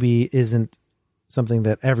 it maybe isn't something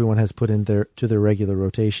that everyone has put in to their regular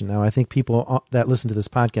rotation. Now, I think people that listen to this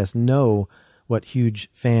podcast know what huge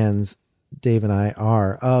fans Dave and I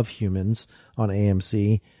are of Humans on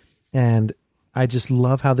AMC. And I just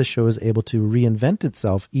love how the show is able to reinvent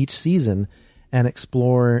itself each season and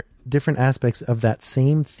explore different aspects of that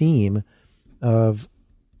same theme of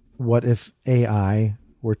what if AI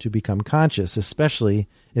were to become conscious, especially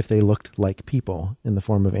if they looked like people in the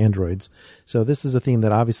form of androids. So this is a theme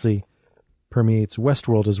that obviously permeates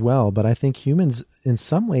Westworld as well, but I think Humans in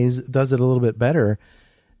some ways does it a little bit better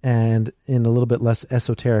and in a little bit less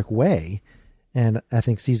esoteric way. And I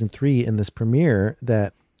think season 3 in this premiere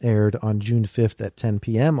that aired on June 5th at 10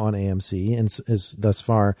 p.m. on AMC and is thus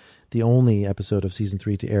far the only episode of season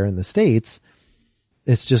 3 to air in the States,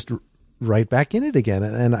 it's just right back in it again.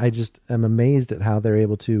 And I just am amazed at how they're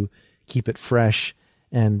able to keep it fresh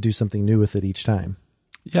and do something new with it each time.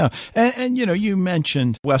 Yeah. And you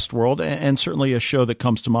mentioned Westworld, and certainly a show that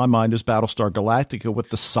comes to my mind is Battlestar Galactica with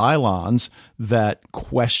the Cylons that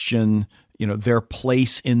question, their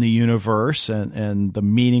place in the universe and the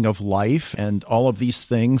meaning of life and all of these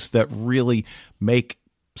things that really make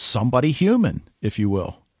somebody human, if you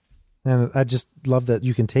will. And I just love that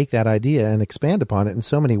you can take that idea and expand upon it in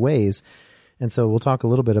so many ways. And so we'll talk a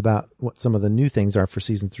little bit about what some of the new things are for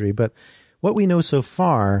season 3. But what we know so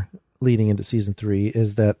far leading into season 3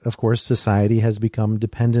 is that, of course, society has become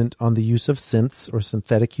dependent on the use of synths or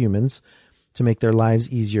synthetic humans to make their lives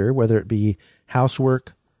easier, whether it be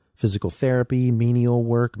housework, physical therapy, menial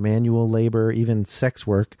work, manual labor, even sex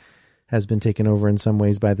work has been taken over in some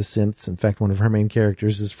ways by the synths. In fact, one of our main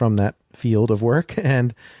characters is from that field of work.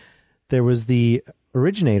 And there was the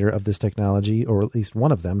originator of this technology, or at least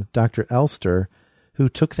one of them, Dr. Elster, who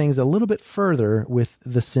took things a little bit further with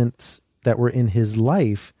the synths that were in his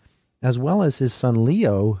life, as well as his son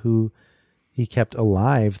Leo, who he kept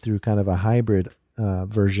alive through kind of a hybrid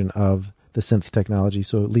version of the synth technology.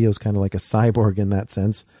 So Leo's kind of like a cyborg in that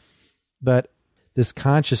sense. But this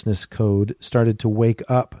consciousness code started to wake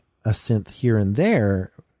up a synth here and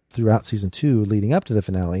there throughout season 2 leading up to the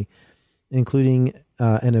finale, including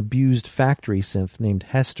an abused factory synth named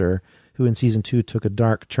Hester, who in season 2 took a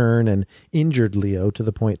dark turn and injured Leo to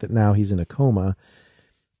the point that now he's in a coma.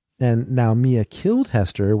 And now Mia killed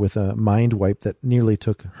Hester with a mind wipe that nearly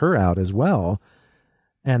took her out as well.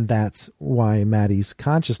 And that's why Maddie's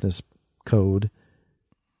consciousness code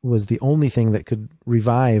was the only thing that could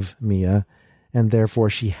revive Mia, and therefore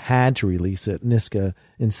she had to release it. Niska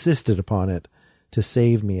insisted upon it to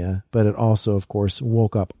save Mia, but it also, of course,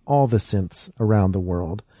 woke up all the synths around the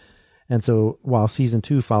world. And so while season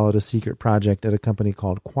 2 followed a secret project at a company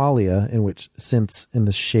called Qualia, in which synths in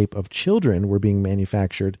the shape of children were being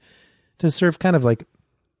manufactured to serve kind of like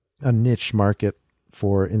a niche market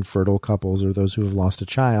for infertile couples or those who have lost a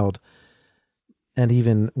child. And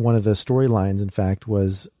even one of the storylines, in fact,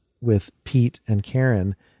 was with Pete and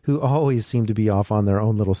Karen, who always seem to be off on their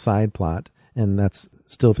own little side plot. And that's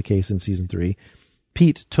still the case in season 3.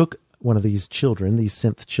 Pete took one of these children, these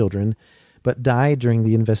synth children, but died during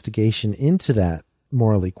the investigation into that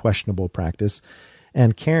morally questionable practice.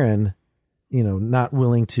 And Karen, not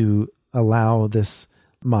willing to allow this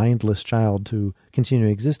mindless child to continue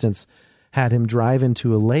existence, had him drive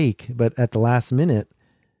into a lake. But at the last minute,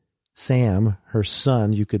 Sam, her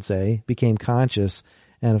son, you could say, became conscious.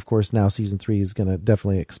 And of course, now season 3 is going to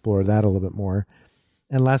definitely explore that a little bit more.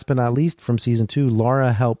 And last but not least, from season 2,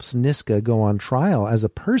 Laura helps Niska go on trial as a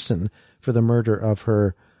person for the murder of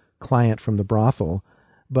her client from the brothel,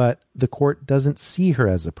 but the court doesn't see her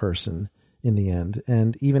as a person in the end.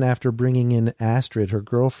 And even after bringing in Astrid, her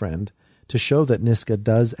girlfriend, to show that Niska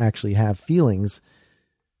does actually have feelings,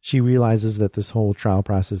 she realizes that this whole trial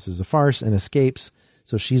process is a farce and escapes.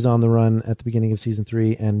 So she's on the run at the beginning of season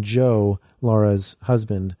 3, and Joe, Laura's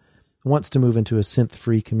husband, wants to move into a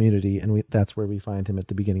synth-free community, and that's where we find him at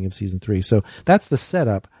the beginning of season 3. So that's the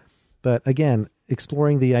setup. But again,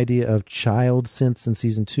 exploring the idea of child synths in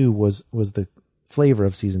season 2 was the flavor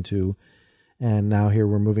of season 2. And now here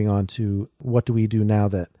we're moving on to what do we do now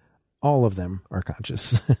that all of them are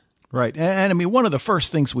conscious? Right. And I mean, one of the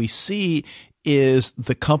first things we see is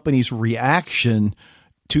the company's reaction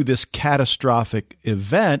to this catastrophic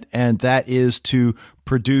event, and that is to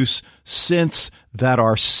produce synths that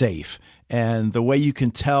are safe. And the way you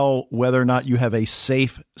can tell whether or not you have a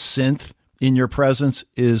safe synth in your presence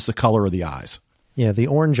is the color of the eyes. Yeah, the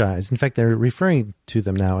orange eyes. In fact, they're referring to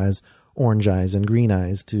them now as orange eyes and green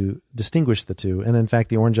eyes to distinguish the two. And in fact,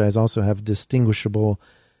 the orange eyes also have distinguishable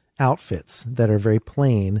outfits that are very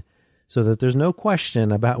plain, so that there's no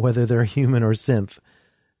question about whether they're human or synth.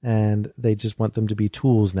 And they just want them to be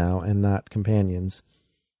tools now and not companions.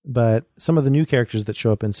 But some of the new characters that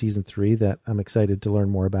show up in season 3 that I'm excited to learn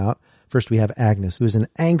more about. First, we have Agnes, who's an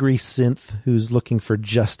angry synth who's looking for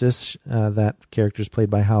justice. That character is played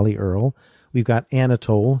by Holly Earl. We've got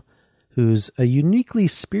Anatole, who's a uniquely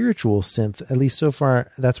spiritual synth. At least so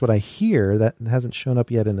far, that's what I hear. That hasn't shown up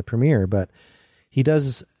yet in the premiere, but he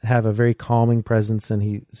does have a very calming presence, and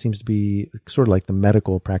he seems to be sort of like the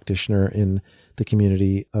medical practitioner in the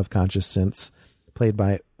community of conscious synths, played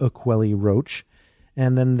by Okweli Roach.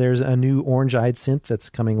 And then there's a new orange-eyed synth that's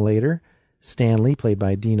coming later, Stanley, played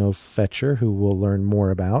by Dino Fetcher, who we'll learn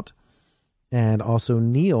more about. And also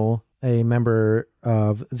Neil, a member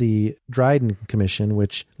of the Dryden Commission,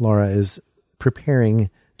 which Laura is preparing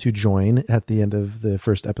to join at the end of the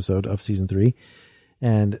first episode of season 3.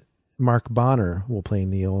 And Mark Bonner will play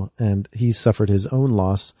Neil, and he suffered his own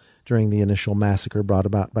loss during the initial massacre brought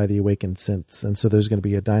about by the awakened synths. And so there's going to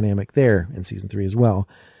be a dynamic there in season 3 as well.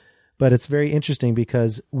 But it's very interesting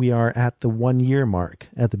because we are at the 1 year mark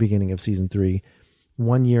at the beginning of season 3,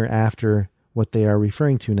 1 year after what they are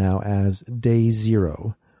referring to now as day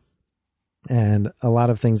 0. And a lot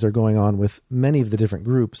of things are going on with many of the different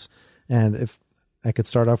groups. And if I could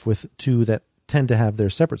start off with 2 that tend to have their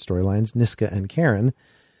separate storylines, Niska and Karen.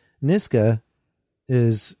 Niska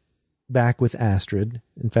is back with Astrid.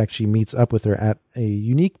 In fact, she meets up with her at a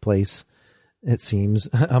unique place, it seems,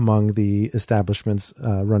 among the establishments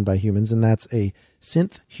run by humans, and that's a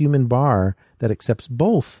synth human bar that accepts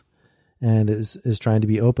both and is trying to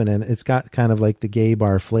be open. And it's got kind of like the gay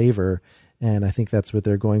bar flavor, and I think that's what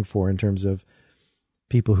they're going for in terms of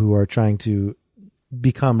people who are trying to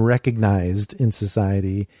become recognized in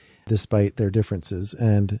society despite their differences.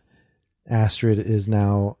 And Astrid is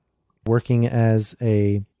now working as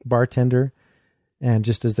a bartender, and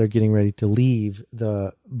just as they're getting ready to leave,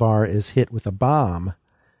 the bar is hit with a bomb.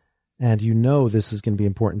 And you know this is going to be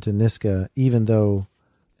important to Niska, even though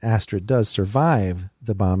Astrid does survive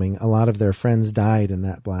the bombing. A lot of their friends died in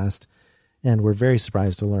that blast, and we're very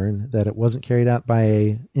surprised to learn that it wasn't carried out by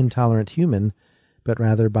an intolerant human, but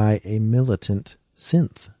rather by a militant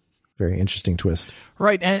synth. Very interesting twist.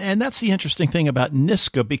 Right, and that's the interesting thing about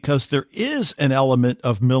Niska, because there is an element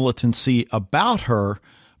of militancy about her,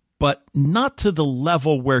 but not to the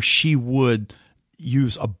level where she would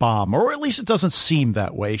use a bomb, or at least it doesn't seem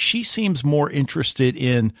that way. She seems more interested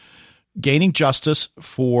in gaining justice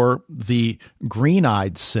for the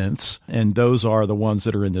green-eyed synths, and those are the ones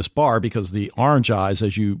that are in this bar, because the orange eyes,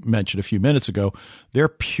 as you mentioned a few minutes ago, they're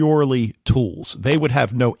purely tools. They would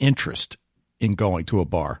have no interest in going to a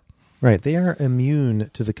bar. Right. They are immune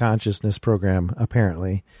to the consciousness program,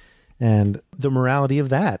 apparently. And the morality of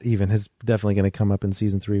that even is definitely going to come up in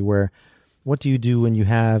season 3, where what do you do when you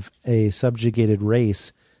have a subjugated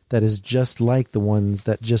race that is just like the ones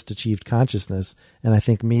that just achieved consciousness? And I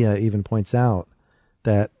think Mia even points out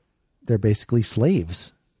that they're basically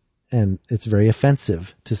slaves, and it's very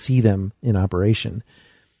offensive to see them in operation.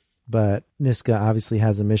 But Niska obviously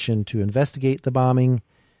has a mission to investigate the bombing,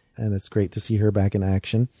 and it's great to see her back in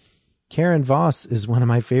action. Karen Voss is one of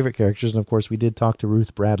my favorite characters, and of course we did talk to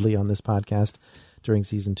Ruth Bradley on this podcast during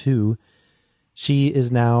season 2. She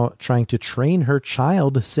is now trying to train her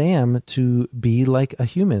child, Sam, to be like a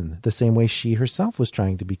human, the same way she herself was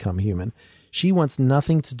trying to become human. She wants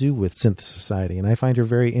nothing to do with synth society, and I find her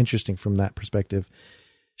very interesting from that perspective.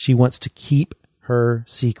 She wants to keep her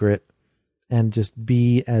secret and just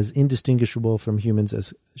be as indistinguishable from humans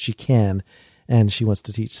as she can, and she wants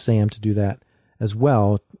to teach Sam to do that as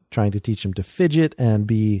well, trying to teach him to fidget and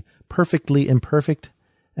be perfectly imperfect,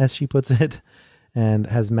 as she puts it, and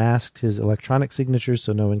has masked his electronic signatures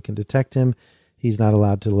so no one can detect him. He's not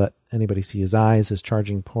allowed to let anybody see his eyes, his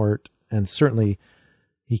charging port, and certainly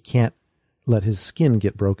he can't let his skin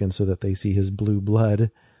get broken so that they see his blue blood.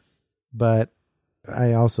 But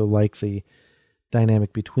I also like the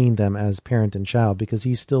dynamic between them as parent and child, because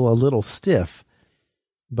he's still a little stiff,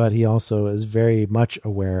 but he also is very much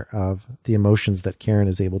aware of the emotions that Karen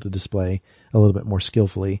is able to display a little bit more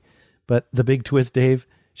skillfully. But the big twist, Dave,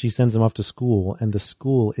 she sends him off to school, and the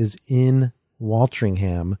school is in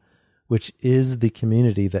Waltringham, which is the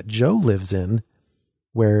community that Joe lives in,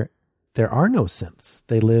 where there are no synths.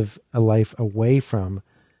 They live a life away from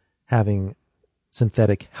having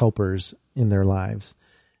synthetic helpers in their lives.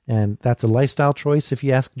 And that's a lifestyle choice if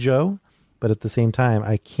you ask Joe. But at the same time,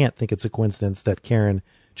 I can't think it's a coincidence that Karen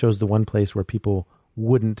chose the one place where people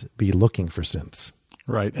wouldn't be looking for synths.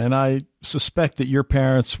 Right. And I suspect that your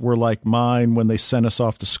parents were like mine when they sent us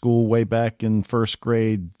off to school way back in first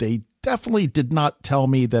grade. They definitely did not tell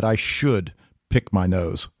me that I should pick my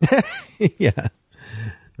nose. Yeah.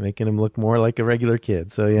 Making him look more like a regular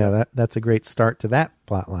kid. So yeah, that's a great start to that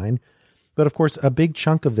plot line. But of course, a big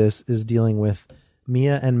chunk of this is dealing with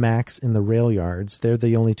Mia and Max in the rail yards. They're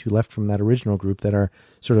the only two left from that original group that are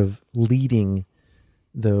sort of leading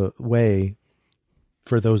the way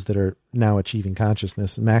for those that are now achieving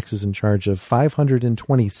consciousness. Max is in charge of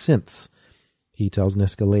 520 synths, he tells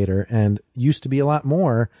Niska later, and used to be a lot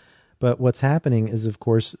more. But what's happening is, of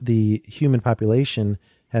course, the human population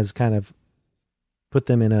has kind of put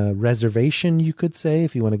them in a reservation, you could say,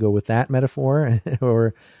 if you want to go with that metaphor,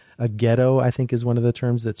 or a ghetto, I think is one of the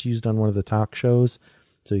terms that's used on one of the talk shows.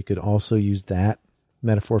 So you could also use that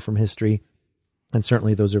metaphor from history. And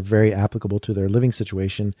certainly those are very applicable to their living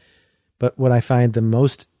situation. But what I find the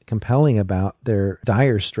most compelling about their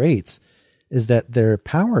dire straits is that their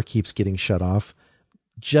power keeps getting shut off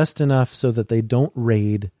just enough so that they don't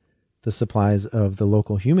raid the supplies of the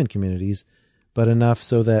local human communities, but enough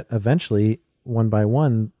so that eventually, one by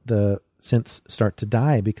one, the synths start to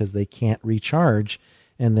die because they can't recharge,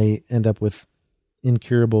 and they end up with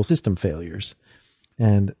incurable system failures.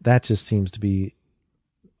 And that just seems to be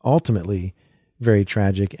ultimately very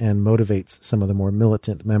tragic and motivates some of the more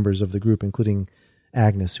militant members of the group, including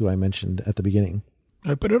Agnes, who I mentioned at the beginning.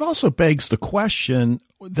 But it also begs the question,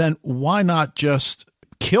 then why not just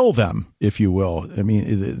kill them, if you will? I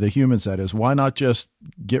mean, the humans, that is. Why not just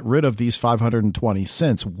get rid of these 520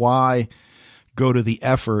 synths? Why go to the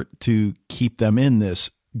effort to keep them in this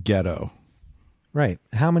ghetto? Right.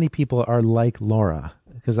 How many people are like Laura?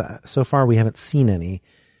 Because so far we haven't seen any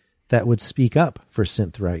that would speak up for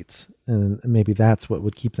synth rights. And maybe that's what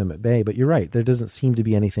would keep them at bay. But you're right. There doesn't seem to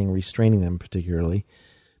be anything restraining them particularly.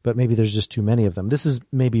 But maybe there's just too many of them. This is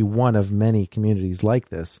maybe one of many communities like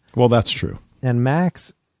this. Well, that's true. And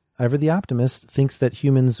Max ever the optimist, thinks that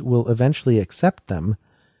humans will eventually accept them,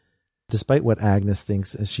 despite what Agnes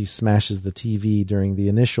thinks as she smashes the TV during the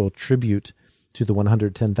initial tribute to the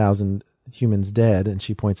 110,000 humans dead. And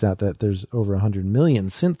she points out that there's over 100 million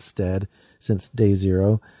synths dead since day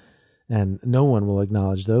zero, and no one will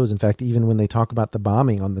acknowledge those. In fact, even when they talk about the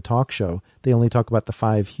bombing on the talk show, they only talk about the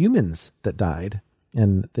 5 humans that died,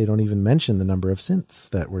 and they don't even mention the number of synths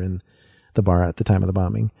that were in the bar at the time of the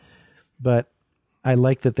bombing. But I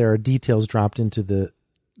like that there are details dropped into the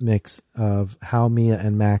mix of how Mia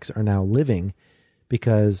and Max are now living,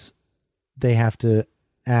 because they have to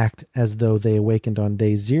act as though they awakened on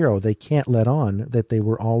day zero. They can't let on that they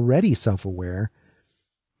were already self-aware,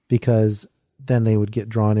 because then they would get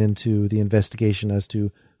drawn into the investigation as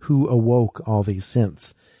to who awoke all these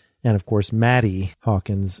synths. And of course, Maddie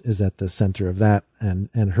Hawkins is at the center of that, and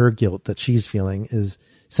her guilt that she's feeling is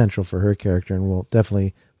central for her character and will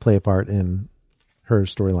definitely play a part in her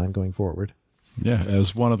storyline going forward. Yeah,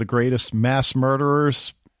 as one of the greatest mass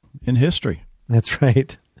murderers in history. That's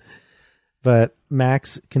right. But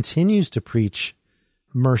Max continues to preach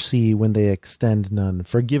mercy when they extend none,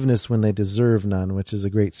 forgiveness when they deserve none, which is a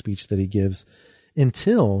great speech that he gives,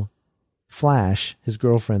 until Flash, his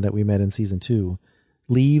girlfriend that we met in season 2,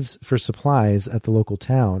 leaves for supplies at the local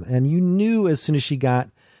town. And you knew as soon as she got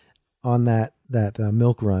on that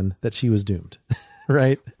milk run that she was doomed,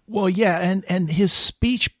 right? Well, yeah, and his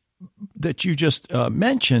speech that you just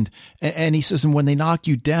mentioned, and he says, and when they knock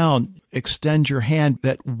you down, extend your hand,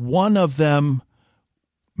 that one of them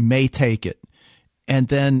may take it. And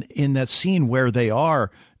then in that scene where they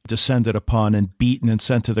are descended upon and beaten and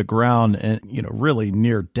sent to the ground and, really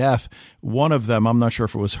near death, one of them, I'm not sure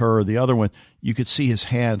if it was her or the other one, you could see his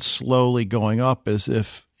hand slowly going up as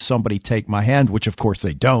if somebody take my hand, which of course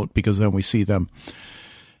they don't, because then we see them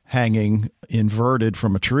hanging inverted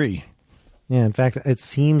from a tree. Yeah, in fact, it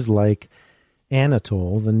seems like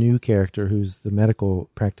Anatole, the new character who's the medical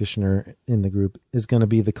practitioner in the group, is going to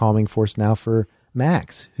be the calming force now for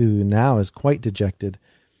Max, who now is quite dejected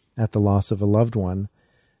at the loss of a loved one.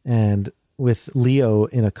 And with Leo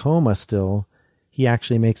in a coma still, he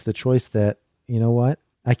actually makes the choice that, you know what,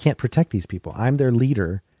 I can't protect these people. I'm their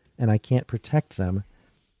leader and I can't protect them.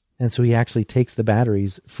 And so he actually takes the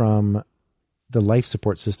batteries from the life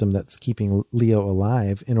support system that's keeping Leo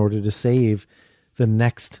alive in order to save the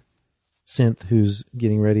next synth who's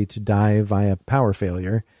getting ready to die via power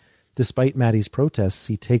failure. Despite Maddie's protests,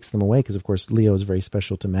 he takes them away because, of course, Leo is very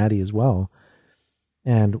special to Maddie as well.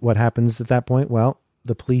 And what happens at that point? Well,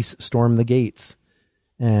 the police storm the gates,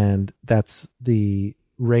 and that's the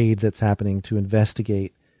raid that's happening to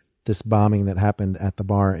investigate this bombing that happened at the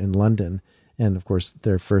bar in London. And, of course,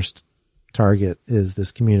 their first target is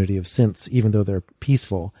this community of synths, even though they're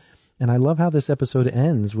peaceful. And I love how this episode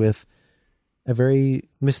ends with a very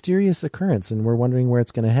mysterious occurrence, and we're wondering where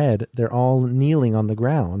it's going to head. They're all kneeling on the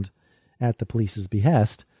ground at the police's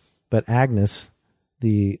behest, but Agnes,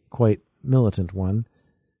 the quite militant one,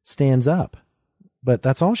 stands up. But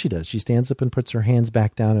that's all she does. She stands up and puts her hands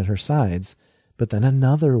back down at her sides. But then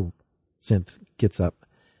another synth gets up,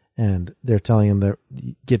 and they're telling him that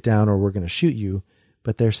get down or we're going to shoot you.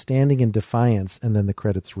 But they're standing in defiance, and then the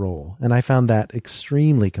credits roll. And I found that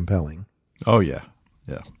extremely compelling. Oh, yeah.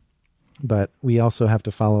 Yeah. But we also have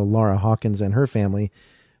to follow Laura Hawkins and her family,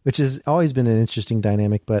 which has always been an interesting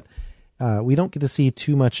dynamic. But we don't get to see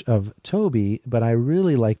too much of Toby, but I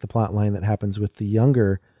really like the plot line that happens with the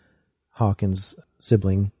younger Hawkins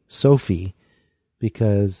sibling, Sophie,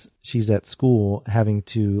 because she's at school having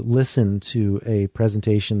to listen to a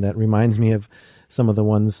presentation that reminds me of some of the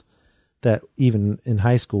ones that even in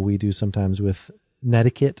high school we do sometimes with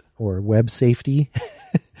netiquette or web safety.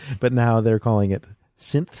 But now they're calling it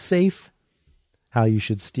synth safe, how you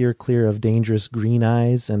should steer clear of dangerous green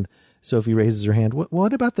eyes. And Sophie raises her hand.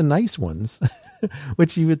 What about the nice ones?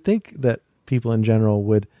 Which you would think that people in general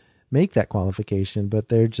would make that qualification, but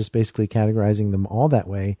they're just basically categorizing them all that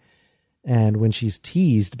way. And when she's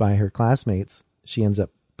teased by her classmates, she ends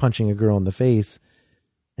up punching a girl in the face.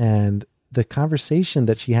 And the conversation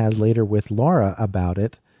that she has later with Laura about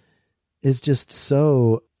it is just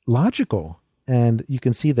so logical. And you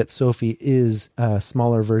can see that Sophie is a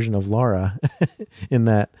smaller version of Laura in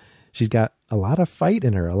that she's got a lot of fight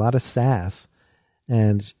in her, a lot of sass.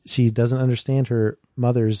 And she doesn't understand her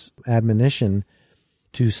mother's admonition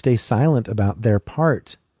to stay silent about their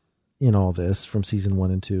part in all this from season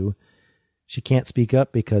 1 and 2. She can't speak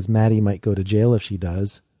up because Maddie might go to jail if she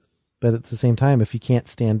does. But at the same time, if you can't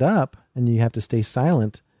stand up and you have to stay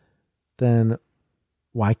silent, then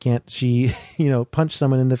why can't she, punch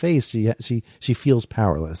someone in the face? She feels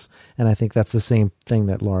powerless. And I think that's the same thing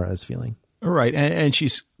that Laura is feeling. Right. And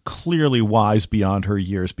she's clearly wise beyond her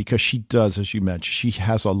years, because she does, as you mentioned, she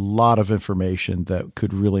has a lot of information that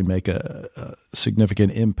could really make a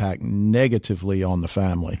significant impact negatively on the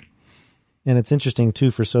family. And it's interesting, too,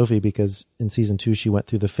 for Sophie, because in season 2, she went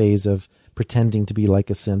through the phase of pretending to be like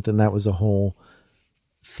a synth, and that was a whole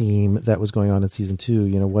theme that was going on in season 2.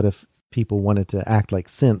 You know, what if people wanted to act like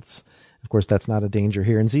synths? Of course, that's not a danger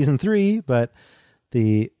here in season 3, but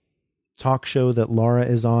the talk show that Laura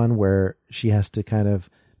is on, where she has to kind of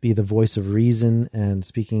be the voice of reason and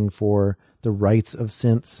speaking for the rights of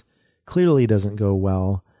synths, clearly doesn't go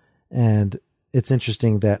well. And it's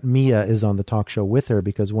interesting that Mia is on the talk show with her,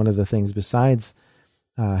 because one of the things, besides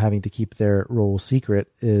having to keep their role secret,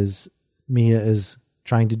 is Mia is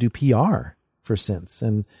trying to do PR for synths.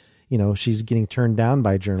 And, you know, she's getting turned down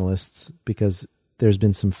by journalists because there's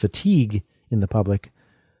been some fatigue in the public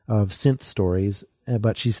of synth stories,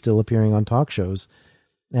 but she's still appearing on talk shows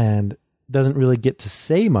and doesn't really get to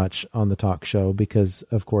say much on the talk show because,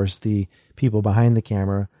 of course, the people behind the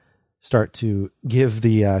camera start to give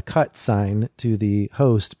the cut sign to the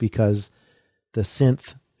host, because the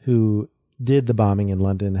synth who did the bombing in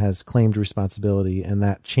London has claimed responsibility, and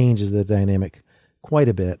that changes the dynamic quite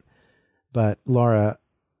a bit. But Laura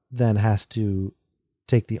then has to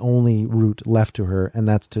take the only route left to her, and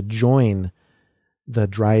that's to join the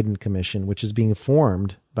Dryden Commission, which is being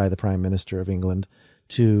formed by the Prime Minister of England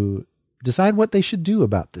to decide what they should do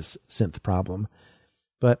about this synth problem.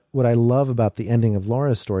 But what I love about the ending of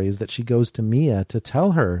Laura's story is that she goes to Mia to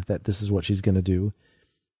tell her that this is what she's going to do,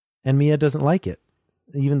 and Mia doesn't like it.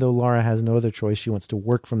 Even though Laura has no other choice, she wants to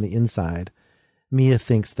work from the inside. Mia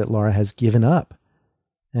thinks that Laura has given up.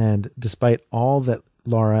 And despite all that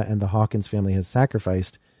Laura and the Hawkins family has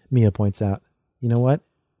sacrificed, Mia points out, you know what?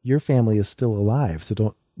 Your family is still alive,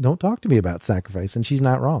 so don't talk to me about sacrifice. And she's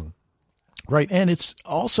not wrong. Right. And it's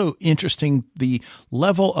also interesting, the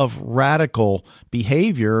level of radical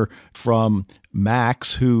behavior from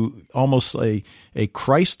Max, who almost a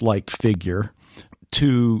Christ-like figure,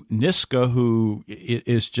 to Niska, who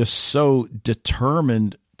is just so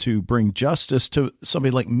determined to bring justice, to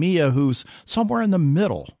somebody like Mia, who's somewhere in the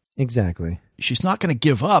middle. Exactly. She's not going to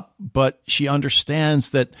give up, but she understands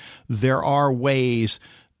that there are ways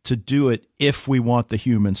to do it if we want the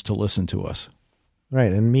humans to listen to us.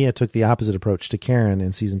 Right. And Mia took the opposite approach to Karen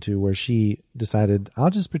in season 2, where she decided, I'll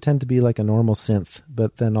just pretend to be like a normal synth,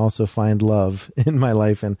 but then also find love in my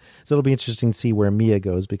life. And so it'll be interesting to see where Mia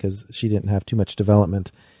goes, because she didn't have too much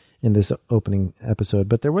development in this opening episode.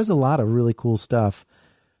 But there was a lot of really cool stuff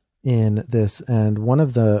in this. And one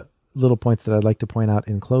of the little points that I'd like to point out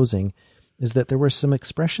in closing is that there were some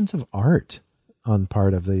expressions of art on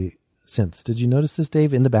part of the synths. Did you notice this,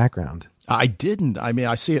 Dave, in the background? I didn't. I mean,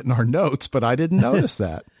 I see it in our notes, but I didn't notice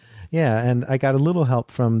that. Yeah, and I got a little help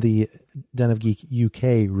from the Den of Geek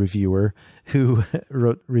UK reviewer, who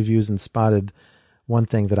wrote reviews and spotted one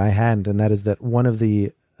thing that I hadn't, and that is that one of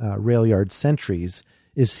the rail yard sentries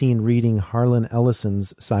is seen reading Harlan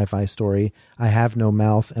Ellison's sci-fi story, I Have No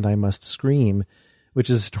Mouth and I Must Scream, which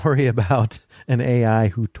is a story about an AI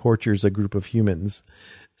who tortures a group of humans.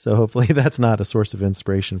 So hopefully that's not a source of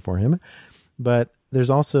inspiration for him. But there's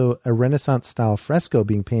also a Renaissance-style fresco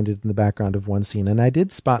being painted in the background of one scene, and I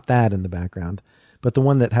did spot that in the background. But the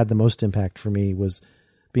one that had the most impact for me was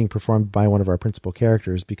being performed by one of our principal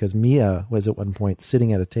characters, because Mia was at one point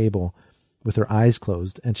sitting at a table with her eyes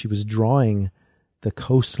closed, and she was drawing the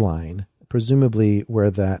coastline, presumably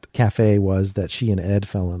where that cafe was that she and Ed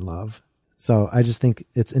fell in love. So I just think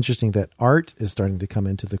it's interesting that art is starting to come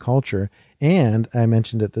into the culture. And I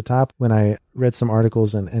mentioned at the top, when I read some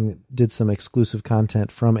articles and did some exclusive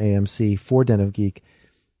content from AMC for Den of Geek,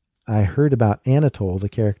 I heard about Anatole, the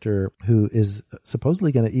character who is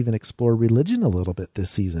supposedly going to even explore religion a little bit this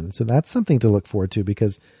season. So that's something to look forward to,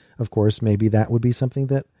 because, of course, maybe that would be something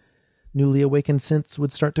that newly awakened synths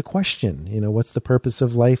would start to question. You know, what's the purpose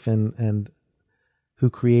of life, and who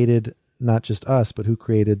created not just us, but who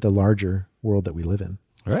created the larger world that we live in.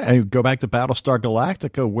 All right. And go back to Battlestar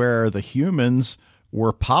Galactica, where the humans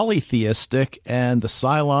were polytheistic and the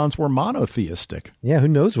Cylons were monotheistic. Yeah, who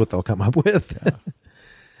knows what they'll come up with. Yeah.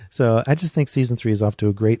 So I just think season 3 is off to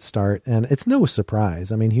a great start, and it's no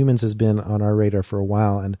surprise. I mean, Humans has been on our radar for a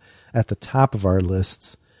while, and at the top of our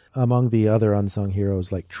lists, among the other unsung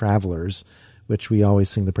heroes like Travelers, which we always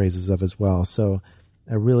sing the praises of as well. So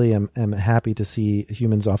I really am happy to see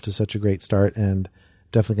Humans off to such a great start, and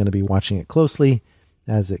definitely going to be watching it closely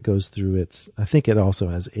as it goes through its, I think it also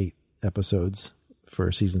has 8 episodes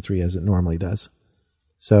for season 3, as it normally does.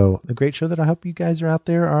 So a great show that I hope you guys are out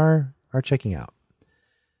there are checking out.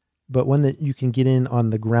 But one that you can get in on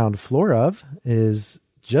the ground floor of is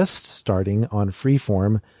just starting on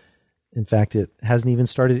Freeform. In fact, it hasn't even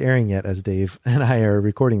started airing yet as Dave and I are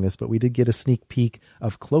recording this, but we did get a sneak peek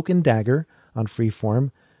of Cloak and Dagger on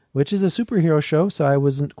Freeform, which is a superhero show. So I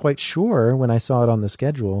wasn't quite sure when I saw it on the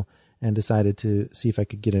schedule and decided to see if I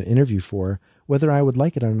could get an interview for whether I would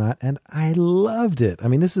like it or not. And I loved it. I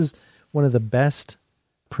mean, this is one of the best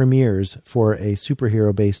premieres for a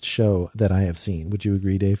superhero based show that I have seen. Would you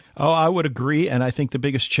agree, Dave? Oh, I would agree. And I think the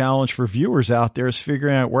biggest challenge for viewers out there is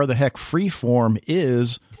figuring out where the heck Freeform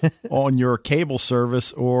is on your cable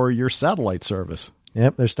service or your satellite service.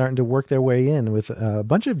 Yep. They're starting to work their way in with a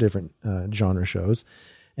bunch of different genre shows.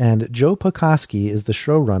 And Joe Pokaski is the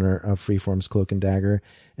showrunner of Freeform's Cloak and Dagger.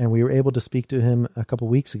 And we were able to speak to him a couple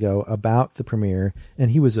weeks ago about the premiere. And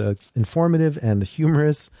he was a informative and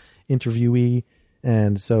humorous interviewee.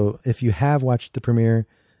 And so if you have watched the premiere,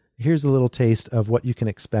 here's a little taste of what you can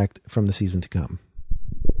expect from the season to come.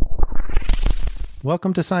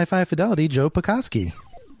 Welcome to Sci-Fi Fidelity, Joe Pokaski.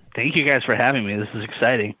 Thank you guys for having me. This is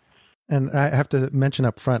exciting. And I have to mention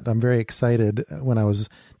up front, I'm very excited when I was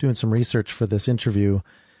doing some research for this interview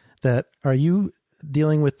that are you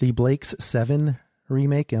dealing with the Blake's 7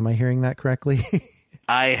 remake? Am I hearing that correctly?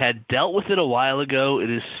 I had dealt with it a while ago. It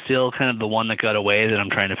is still kind of the one that got away that I'm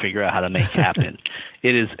trying to figure out how to make happen.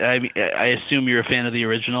 It is. I assume you're a fan of the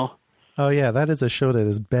original. Oh yeah, that is a show that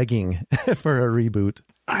is begging for a reboot.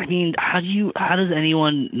 I mean, how does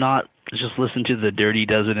anyone not just listen to The Dirty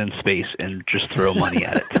Dozen in Space and just throw money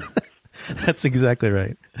at it? That's exactly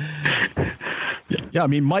right. Yeah, I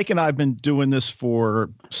mean, Mike and I have been doing this for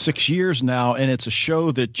 6 years now, and it's a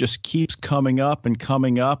show that just keeps coming up and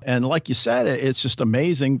coming up. And like you said, it's just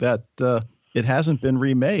amazing that it hasn't been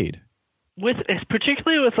remade.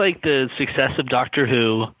 Particularly with like the success of Doctor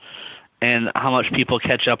Who and how much people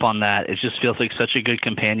catch up on that, it just feels like such a good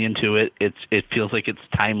companion to it. It feels like it's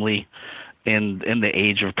timely in the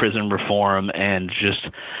age of prison reform, and just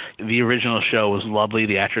the original show was lovely.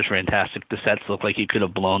 The actors were fantastic. The sets looked like you could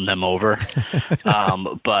have blown them over.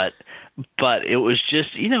 But it was just,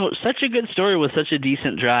 such a good story with such a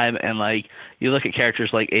decent drive. And like, you look at characters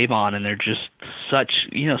like Avon and they're just such,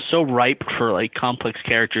 so ripe for like complex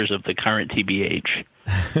characters of the current TBH.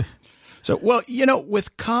 So, well,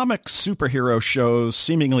 with comic superhero shows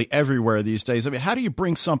seemingly everywhere these days, I mean, how do you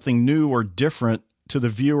bring something new or different to the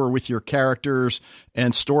viewer with your characters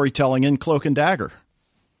and storytelling in Cloak and Dagger?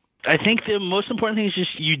 I think the most important thing is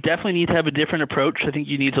just you definitely need to have a different approach. I think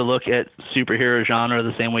you need to look at superhero genre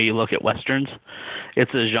the same way you look at Westerns.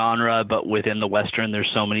 It's a genre, but within the Western, there's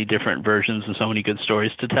so many different versions and so many good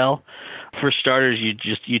stories to tell. For starters,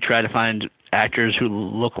 you try to find actors who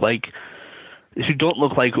don't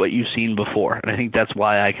look like what you've seen before. And I think that's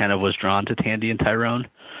why I kind of was drawn to Tandy and Tyrone.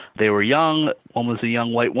 They were young. One was a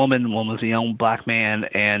young white woman, one was a young black man,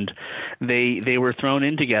 and they were thrown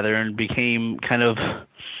in together and became kind of,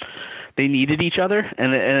 they needed each other.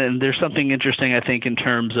 And there's something interesting, I think, in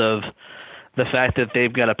terms of the fact that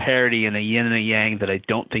they've got a parity and a yin and a yang that I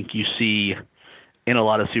don't think you see in a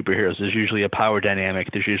lot of superheroes. There's usually a power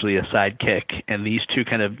dynamic. There's usually a sidekick, and these two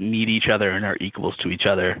kind of need each other and are equals to each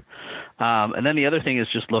other. And then the other thing is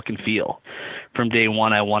just look and feel. From day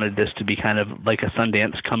one, I wanted this to be kind of like a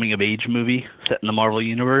Sundance coming-of-age movie set in the Marvel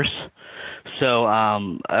Universe. So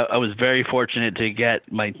I was very fortunate to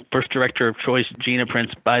get my first director of choice, Gina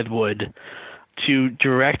Prince Bythewood, to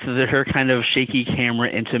direct her kind of shaky camera,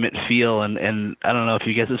 intimate feel. And I don't know if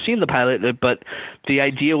you guys have seen the pilot, but the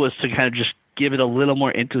idea was to kind of just give it a little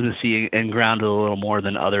more intimacy and ground it a little more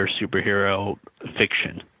than other superhero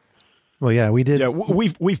fiction. Well, yeah, we did. Yeah,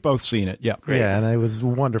 we've both seen it. Yeah. Great. Yeah, and it was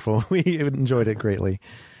wonderful. We enjoyed it greatly.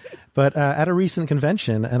 But at a recent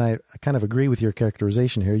convention, and I kind of agree with your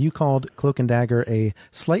characterization here, you called Cloak and Dagger a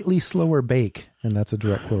slightly slower bake, and that's a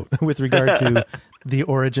direct quote, with regard to the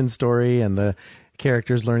origin story and the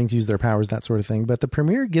characters learning to use their powers, that sort of thing. But the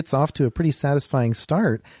premiere gets off to a pretty satisfying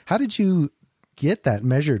start. How did you get that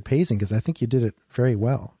measured pacing? Because I think you did it very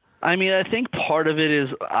well. I mean, I think part of it is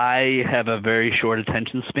I have a very short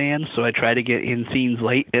attention span, so I try to get in scenes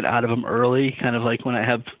late and out of them early, kind of like when I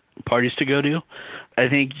have parties to go to. I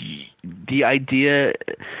think the idea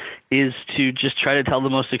is to just try to tell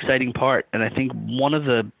the most exciting part, and I think one of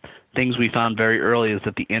the things we found very early is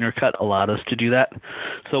that the intercut allowed us to do that.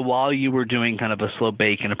 So while you were doing kind of a slow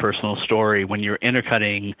bake and a personal story, when you're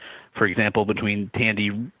intercutting, for example, between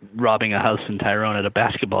Tandy robbing a house and Tyrone at a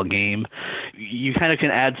basketball game, you kind of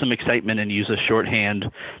can add some excitement and use a shorthand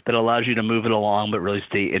that allows you to move it along but really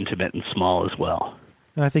stay intimate and small as well.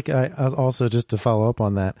 And I think also, just to follow up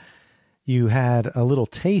on that, you had a little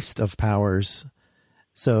taste of Powers,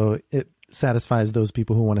 so it satisfies those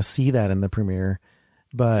people who want to see that in the premiere.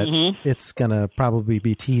 but it's going to probably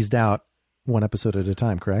be teased out one episode at a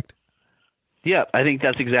time, correct? Yeah, I think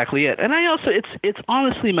that's exactly it. And I also, it's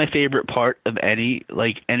honestly my favorite part of any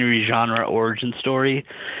genre origin story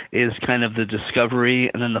is kind of the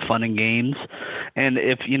discovery and then the fun and games. And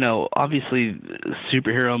if, obviously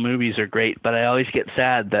superhero movies are great, but I always get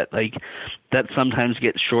sad that that sometimes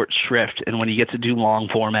gets short shrift. And when you get to do long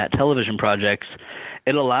format television projects,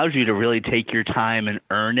 it allows you to really take your time and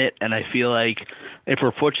earn it. And I feel like if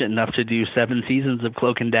we're fortunate enough to do 7 seasons of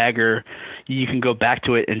Cloak and Dagger, you can go back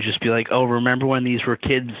to it and just be like, oh, remember when these were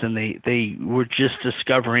kids and they were just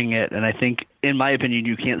discovering it. And I think, in my opinion,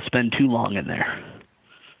 you can't spend too long in there.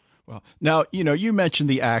 Well, now, you mentioned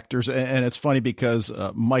the actors, and it's funny because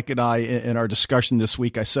Mike and I, in our discussion this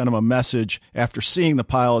week, I sent him a message after seeing the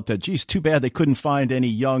pilot that, geez, too bad they couldn't find any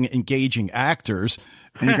young, engaging actors.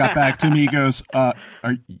 And he got back to me, he goes,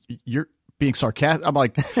 you're being sarcastic? I'm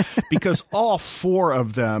like, because all 4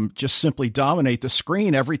 of them just simply dominate the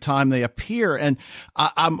screen every time they appear. And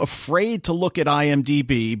I'm afraid to look at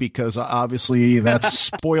IMDb because obviously that's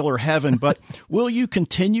spoiler heaven. But will you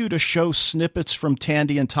continue to show snippets from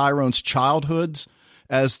Tandy and Tyrone's childhoods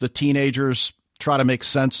as the teenagers try to make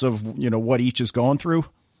sense of, what each is going through?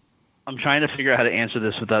 I'm trying to figure out how to answer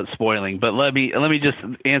this without spoiling, but let me just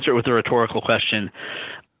answer it with a rhetorical question.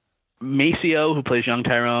 Maceo, who plays young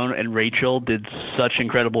Tyrone, and Rachel did such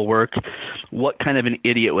incredible work. What kind of an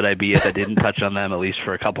idiot would I be if I didn't touch on them at least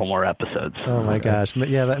for a couple more episodes? Oh my gosh.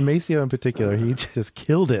 Yeah, that Maceo in particular, he just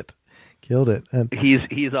killed it. And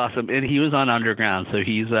he's awesome. And he was on Underground, so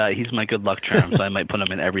he's my good luck charm, so I might put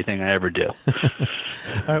him in everything I ever do.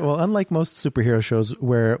 All right, well, unlike most superhero shows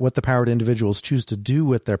where what the powered individuals choose to do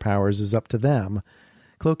with their powers is up to them,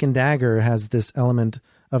 Cloak and Dagger has this element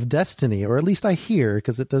of destiny, or at least I hear,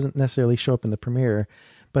 because it doesn't necessarily show up in the premiere,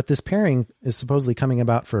 but this pairing is supposedly coming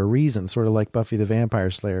about for a reason, sort of like Buffy the Vampire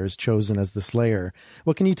Slayer is chosen as the Slayer.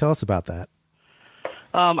 What can you tell us about that?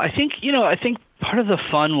 I think part of the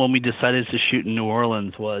fun when we decided to shoot in New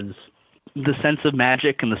Orleans was the sense of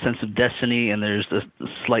magic and the sense of destiny, and there's a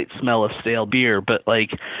slight smell of stale beer, but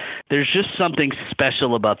there's just something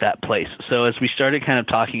special about that place. So as we started kind of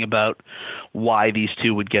talking about why these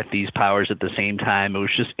two would get these powers at the same time, it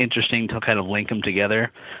was just interesting to kind of link them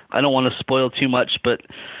together. I don't want to spoil too much, but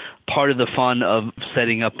part of the fun of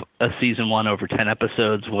setting up a season 1 over 10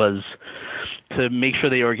 episodes was to make sure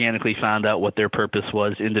they organically found out what their purpose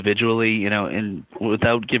was individually, and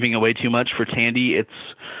without giving away too much. For Tandy, it's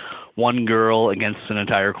one girl against an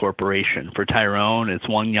entire corporation. For Tyrone, it's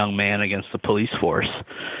one young man against the police force,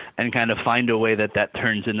 and kind of find a way that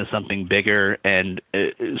turns into something bigger and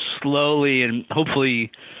slowly and hopefully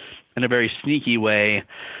in a very sneaky way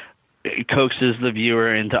coaxes the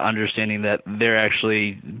viewer into understanding that they're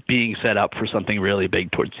actually being set up for something really big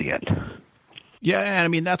towards the end. Yeah, and I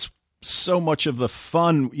mean, that's so much of the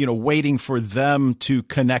fun, waiting for them to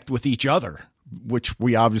connect with each other, which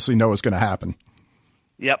we obviously know is going to happen.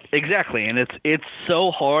 Yep, exactly. And it's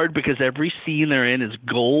so hard because every scene they're in is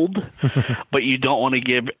gold, but you don't want to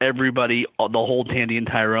give everybody the whole Tandy and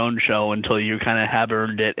Tyrone show until you kind of have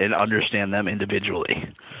earned it and understand them individually.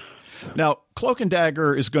 Now, Cloak and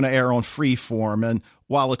Dagger is going to air on Freeform, and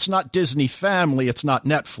while it's not Disney Family, it's not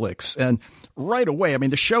Netflix. And right away, I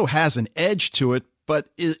mean, the show has an edge to it, but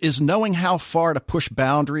is knowing how far to push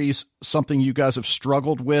boundaries something you guys have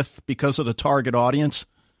struggled with because of the target audience?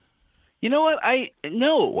 You know what?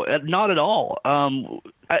 No, not at all.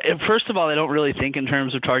 First of all, I don't really think in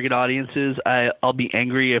terms of target audiences. I'll be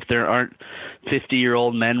angry if there aren't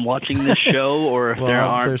 50-year-old men watching this show, or if there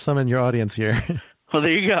aren't. There's some in your audience here. Well,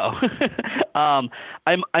 there you go.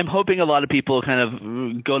 I'm hoping a lot of people kind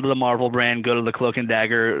of go to the Marvel brand, go to the Cloak and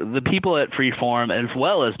Dagger. The people at Freeform, as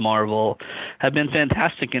well as Marvel, have been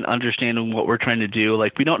fantastic in understanding what we're trying to do.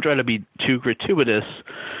 We don't try to be too gratuitous,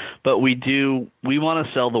 but we want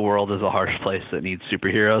to sell the world as a harsh place that needs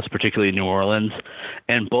superheroes, particularly New Orleans.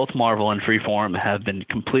 And both Marvel and Freeform have been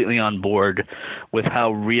completely on board with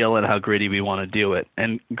how real and how gritty we want to do it.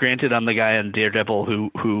 And granted, I'm the guy on Daredevil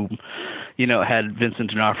who had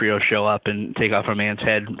Vincent D'Onofrio show up and take off a man's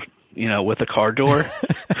head, with a car door.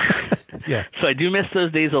 Yeah. So I do miss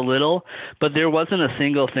those days a little, but there wasn't a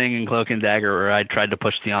single thing in Cloak and Dagger where I tried to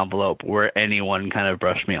push the envelope where anyone kind of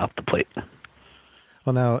brushed me off the plate.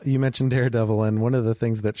 Well, now, you mentioned Daredevil, and one of the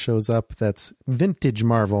things that shows up that's vintage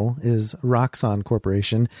Marvel is Roxxon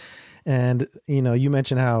Corporation. And, you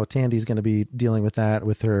mentioned how Tandy's going to be dealing with that,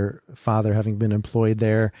 with her father having been employed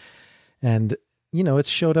there. And, it's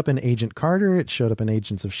showed up in Agent Carter, it showed up in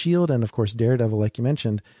Agents of S.H.I.E.L.D., and, of course, Daredevil, like you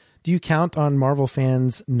mentioned. Do you count on Marvel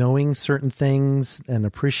fans knowing certain things and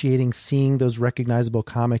appreciating seeing those recognizable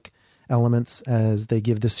comic elements as they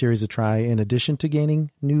give this series a try in addition to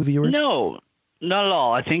gaining new viewers? No, not at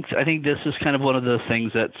all. I think this is kind of one of those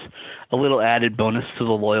things that's a little added bonus to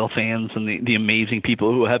the loyal fans and the amazing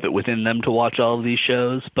people who have it within them to watch all of these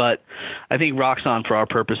shows. But I think Roxxon, for our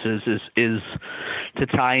purposes, is to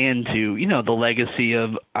tie into, the legacy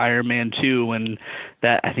of Iron Man 2, and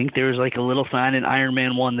that I think there was like a little sign in Iron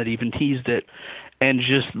Man 1 that even teased it, and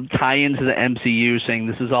just tie into the MCU, saying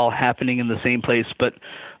this is all happening in the same place. But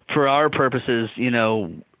for our purposes,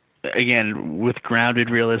 again, with grounded,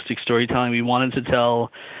 realistic storytelling, we wanted to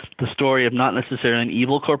tell the story of not necessarily an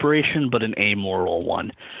evil corporation, but an amoral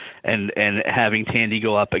one, and having Tandy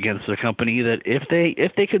go up against a company that if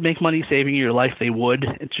they could make money saving your life, they would.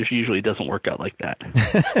 It just usually doesn't work out like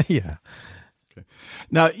that. Yeah. Okay.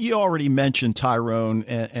 Now, you already mentioned Tyrone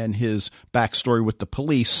and his backstory with the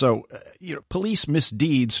police. So, police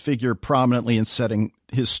misdeeds figure prominently in setting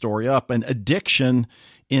his story up, and addiction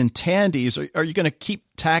in Tandy's. Are you going to keep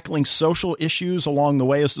tackling social issues along the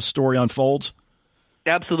way as the story unfolds?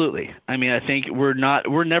 Absolutely. I mean, I think we're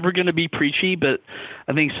never going to be preachy, but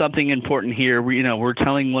I think something important here, we're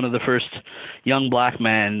telling one of the first young black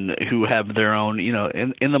men who have their own,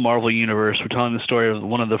 in the Marvel universe, we're telling the story of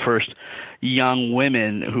one of the first young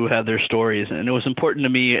women who have their stories. And it was important to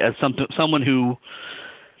me as someone who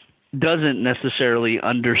doesn't necessarily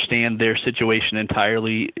understand their situation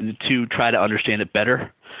entirely to try to understand it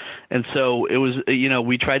better. And so it was,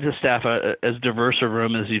 we tried to staff as diverse a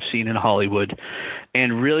room as you've seen in Hollywood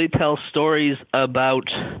and really tell stories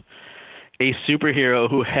about a superhero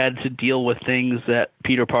who had to deal with things that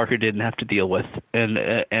Peter Parker didn't have to deal with, and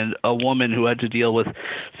a woman who had to deal with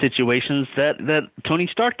situations that Tony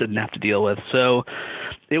Stark didn't have to deal with. So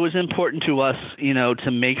it was important to us,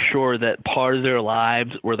 to make sure that part of their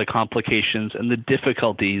lives were the complications and the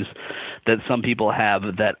difficulties that some people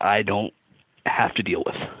have that I don't have to deal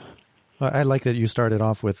with. I like that you started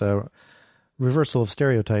off with a reversal of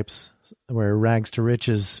stereotypes where rags to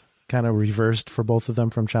riches kind of reversed for both of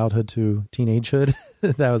them from childhood to teenagehood.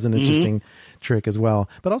 That was an interesting trick as well.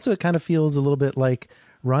 But also it kind of feels a little bit like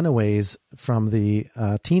Runaways from the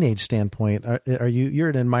teenage standpoint. You're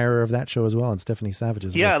an admirer of that show as well, and Stephanie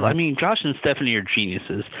Savage's Yeah, work, right? I mean, Josh and Stephanie are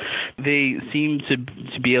geniuses. They seem to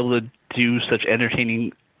be able to do such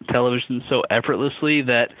entertaining television so effortlessly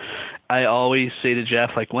that I always say to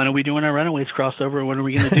Jeff, like, when are we doing our Runaways crossover? When are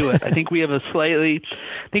we going to do it? I think we have a slightly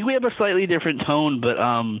different tone, but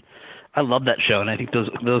I love that show, and I think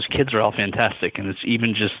those kids are all fantastic. And it's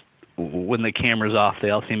even just when the camera's off, they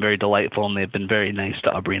all seem very delightful, and they've been very nice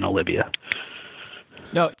to Aubrey and Olivia.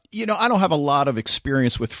 Now, I don't have a lot of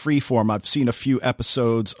experience with Freeform. I've seen a few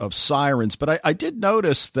episodes of Sirens, but I did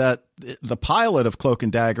notice that the pilot of Cloak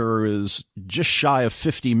and Dagger is just shy of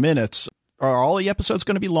 50 minutes. Are all the episodes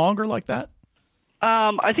going to be longer like that?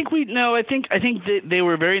 I think they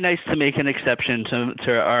were very nice to make an exception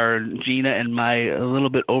to our Gina and my a little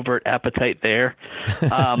bit overt appetite there.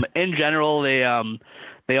 In general, they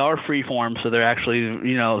are freeform, so they're actually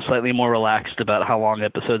slightly more relaxed about how long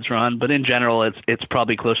episodes run. But in general, it's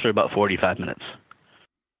probably closer to about 45 minutes.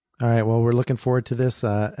 All right. Well, we're looking forward to this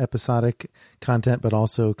episodic content, but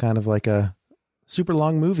also kind of like a super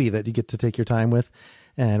long movie that you get to take your time with.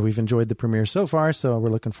 And we've enjoyed the premiere so far, so we're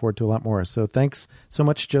looking forward to a lot more. So thanks so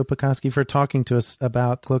much, Joe Pokaski, for talking to us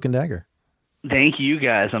about Cloak and Dagger. Thank you,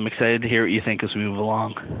 guys. I'm excited to hear what you think as we move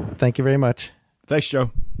along. Thank you very much. Thanks,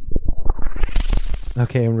 Joe.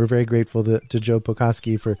 Okay, and we're very grateful to Joe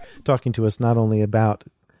Pokaski for talking to us not only about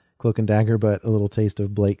Cloak and Dagger, but a little taste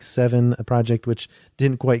of Blake 7, a project which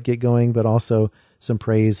didn't quite get going, but also some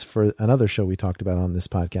praise for another show we talked about on this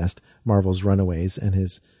podcast, Marvel's Runaways, and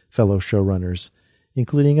his fellow showrunners,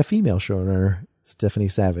 including a female showrunner, Stephanie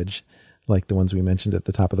Savage, like the ones we mentioned at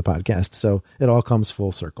the top of the podcast. So it all comes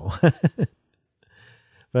full circle.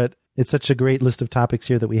 But it's such a great list of topics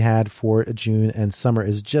here that we had for June, and summer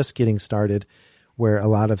is just getting started, where a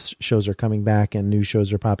lot of shows are coming back and new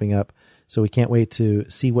shows are popping up. So we can't wait to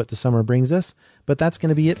see what the summer brings us. But that's going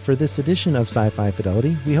to be it for this edition of Sci-Fi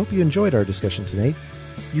Fidelity. We hope you enjoyed our discussion today.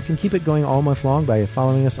 You can keep it going all month long by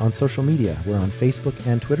following us on social media. We're on Facebook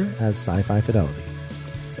and Twitter as Sci-Fi Fidelity.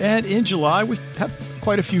 And in July, we have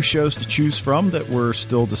quite a few shows to choose from that we're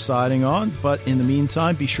still deciding on. But in the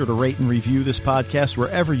meantime, be sure to rate and review this podcast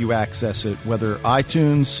wherever you access it, whether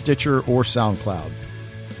iTunes, Stitcher, or SoundCloud.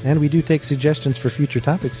 And we do take suggestions for future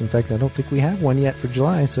topics. In fact, I don't think we have one yet for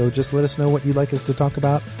July, so just let us know what you'd like us to talk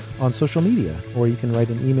about on social media, or you can write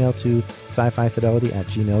an email to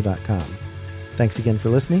sci-fifidelity@gmail.com. Thanks again for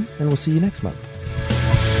listening, and we'll see you next month.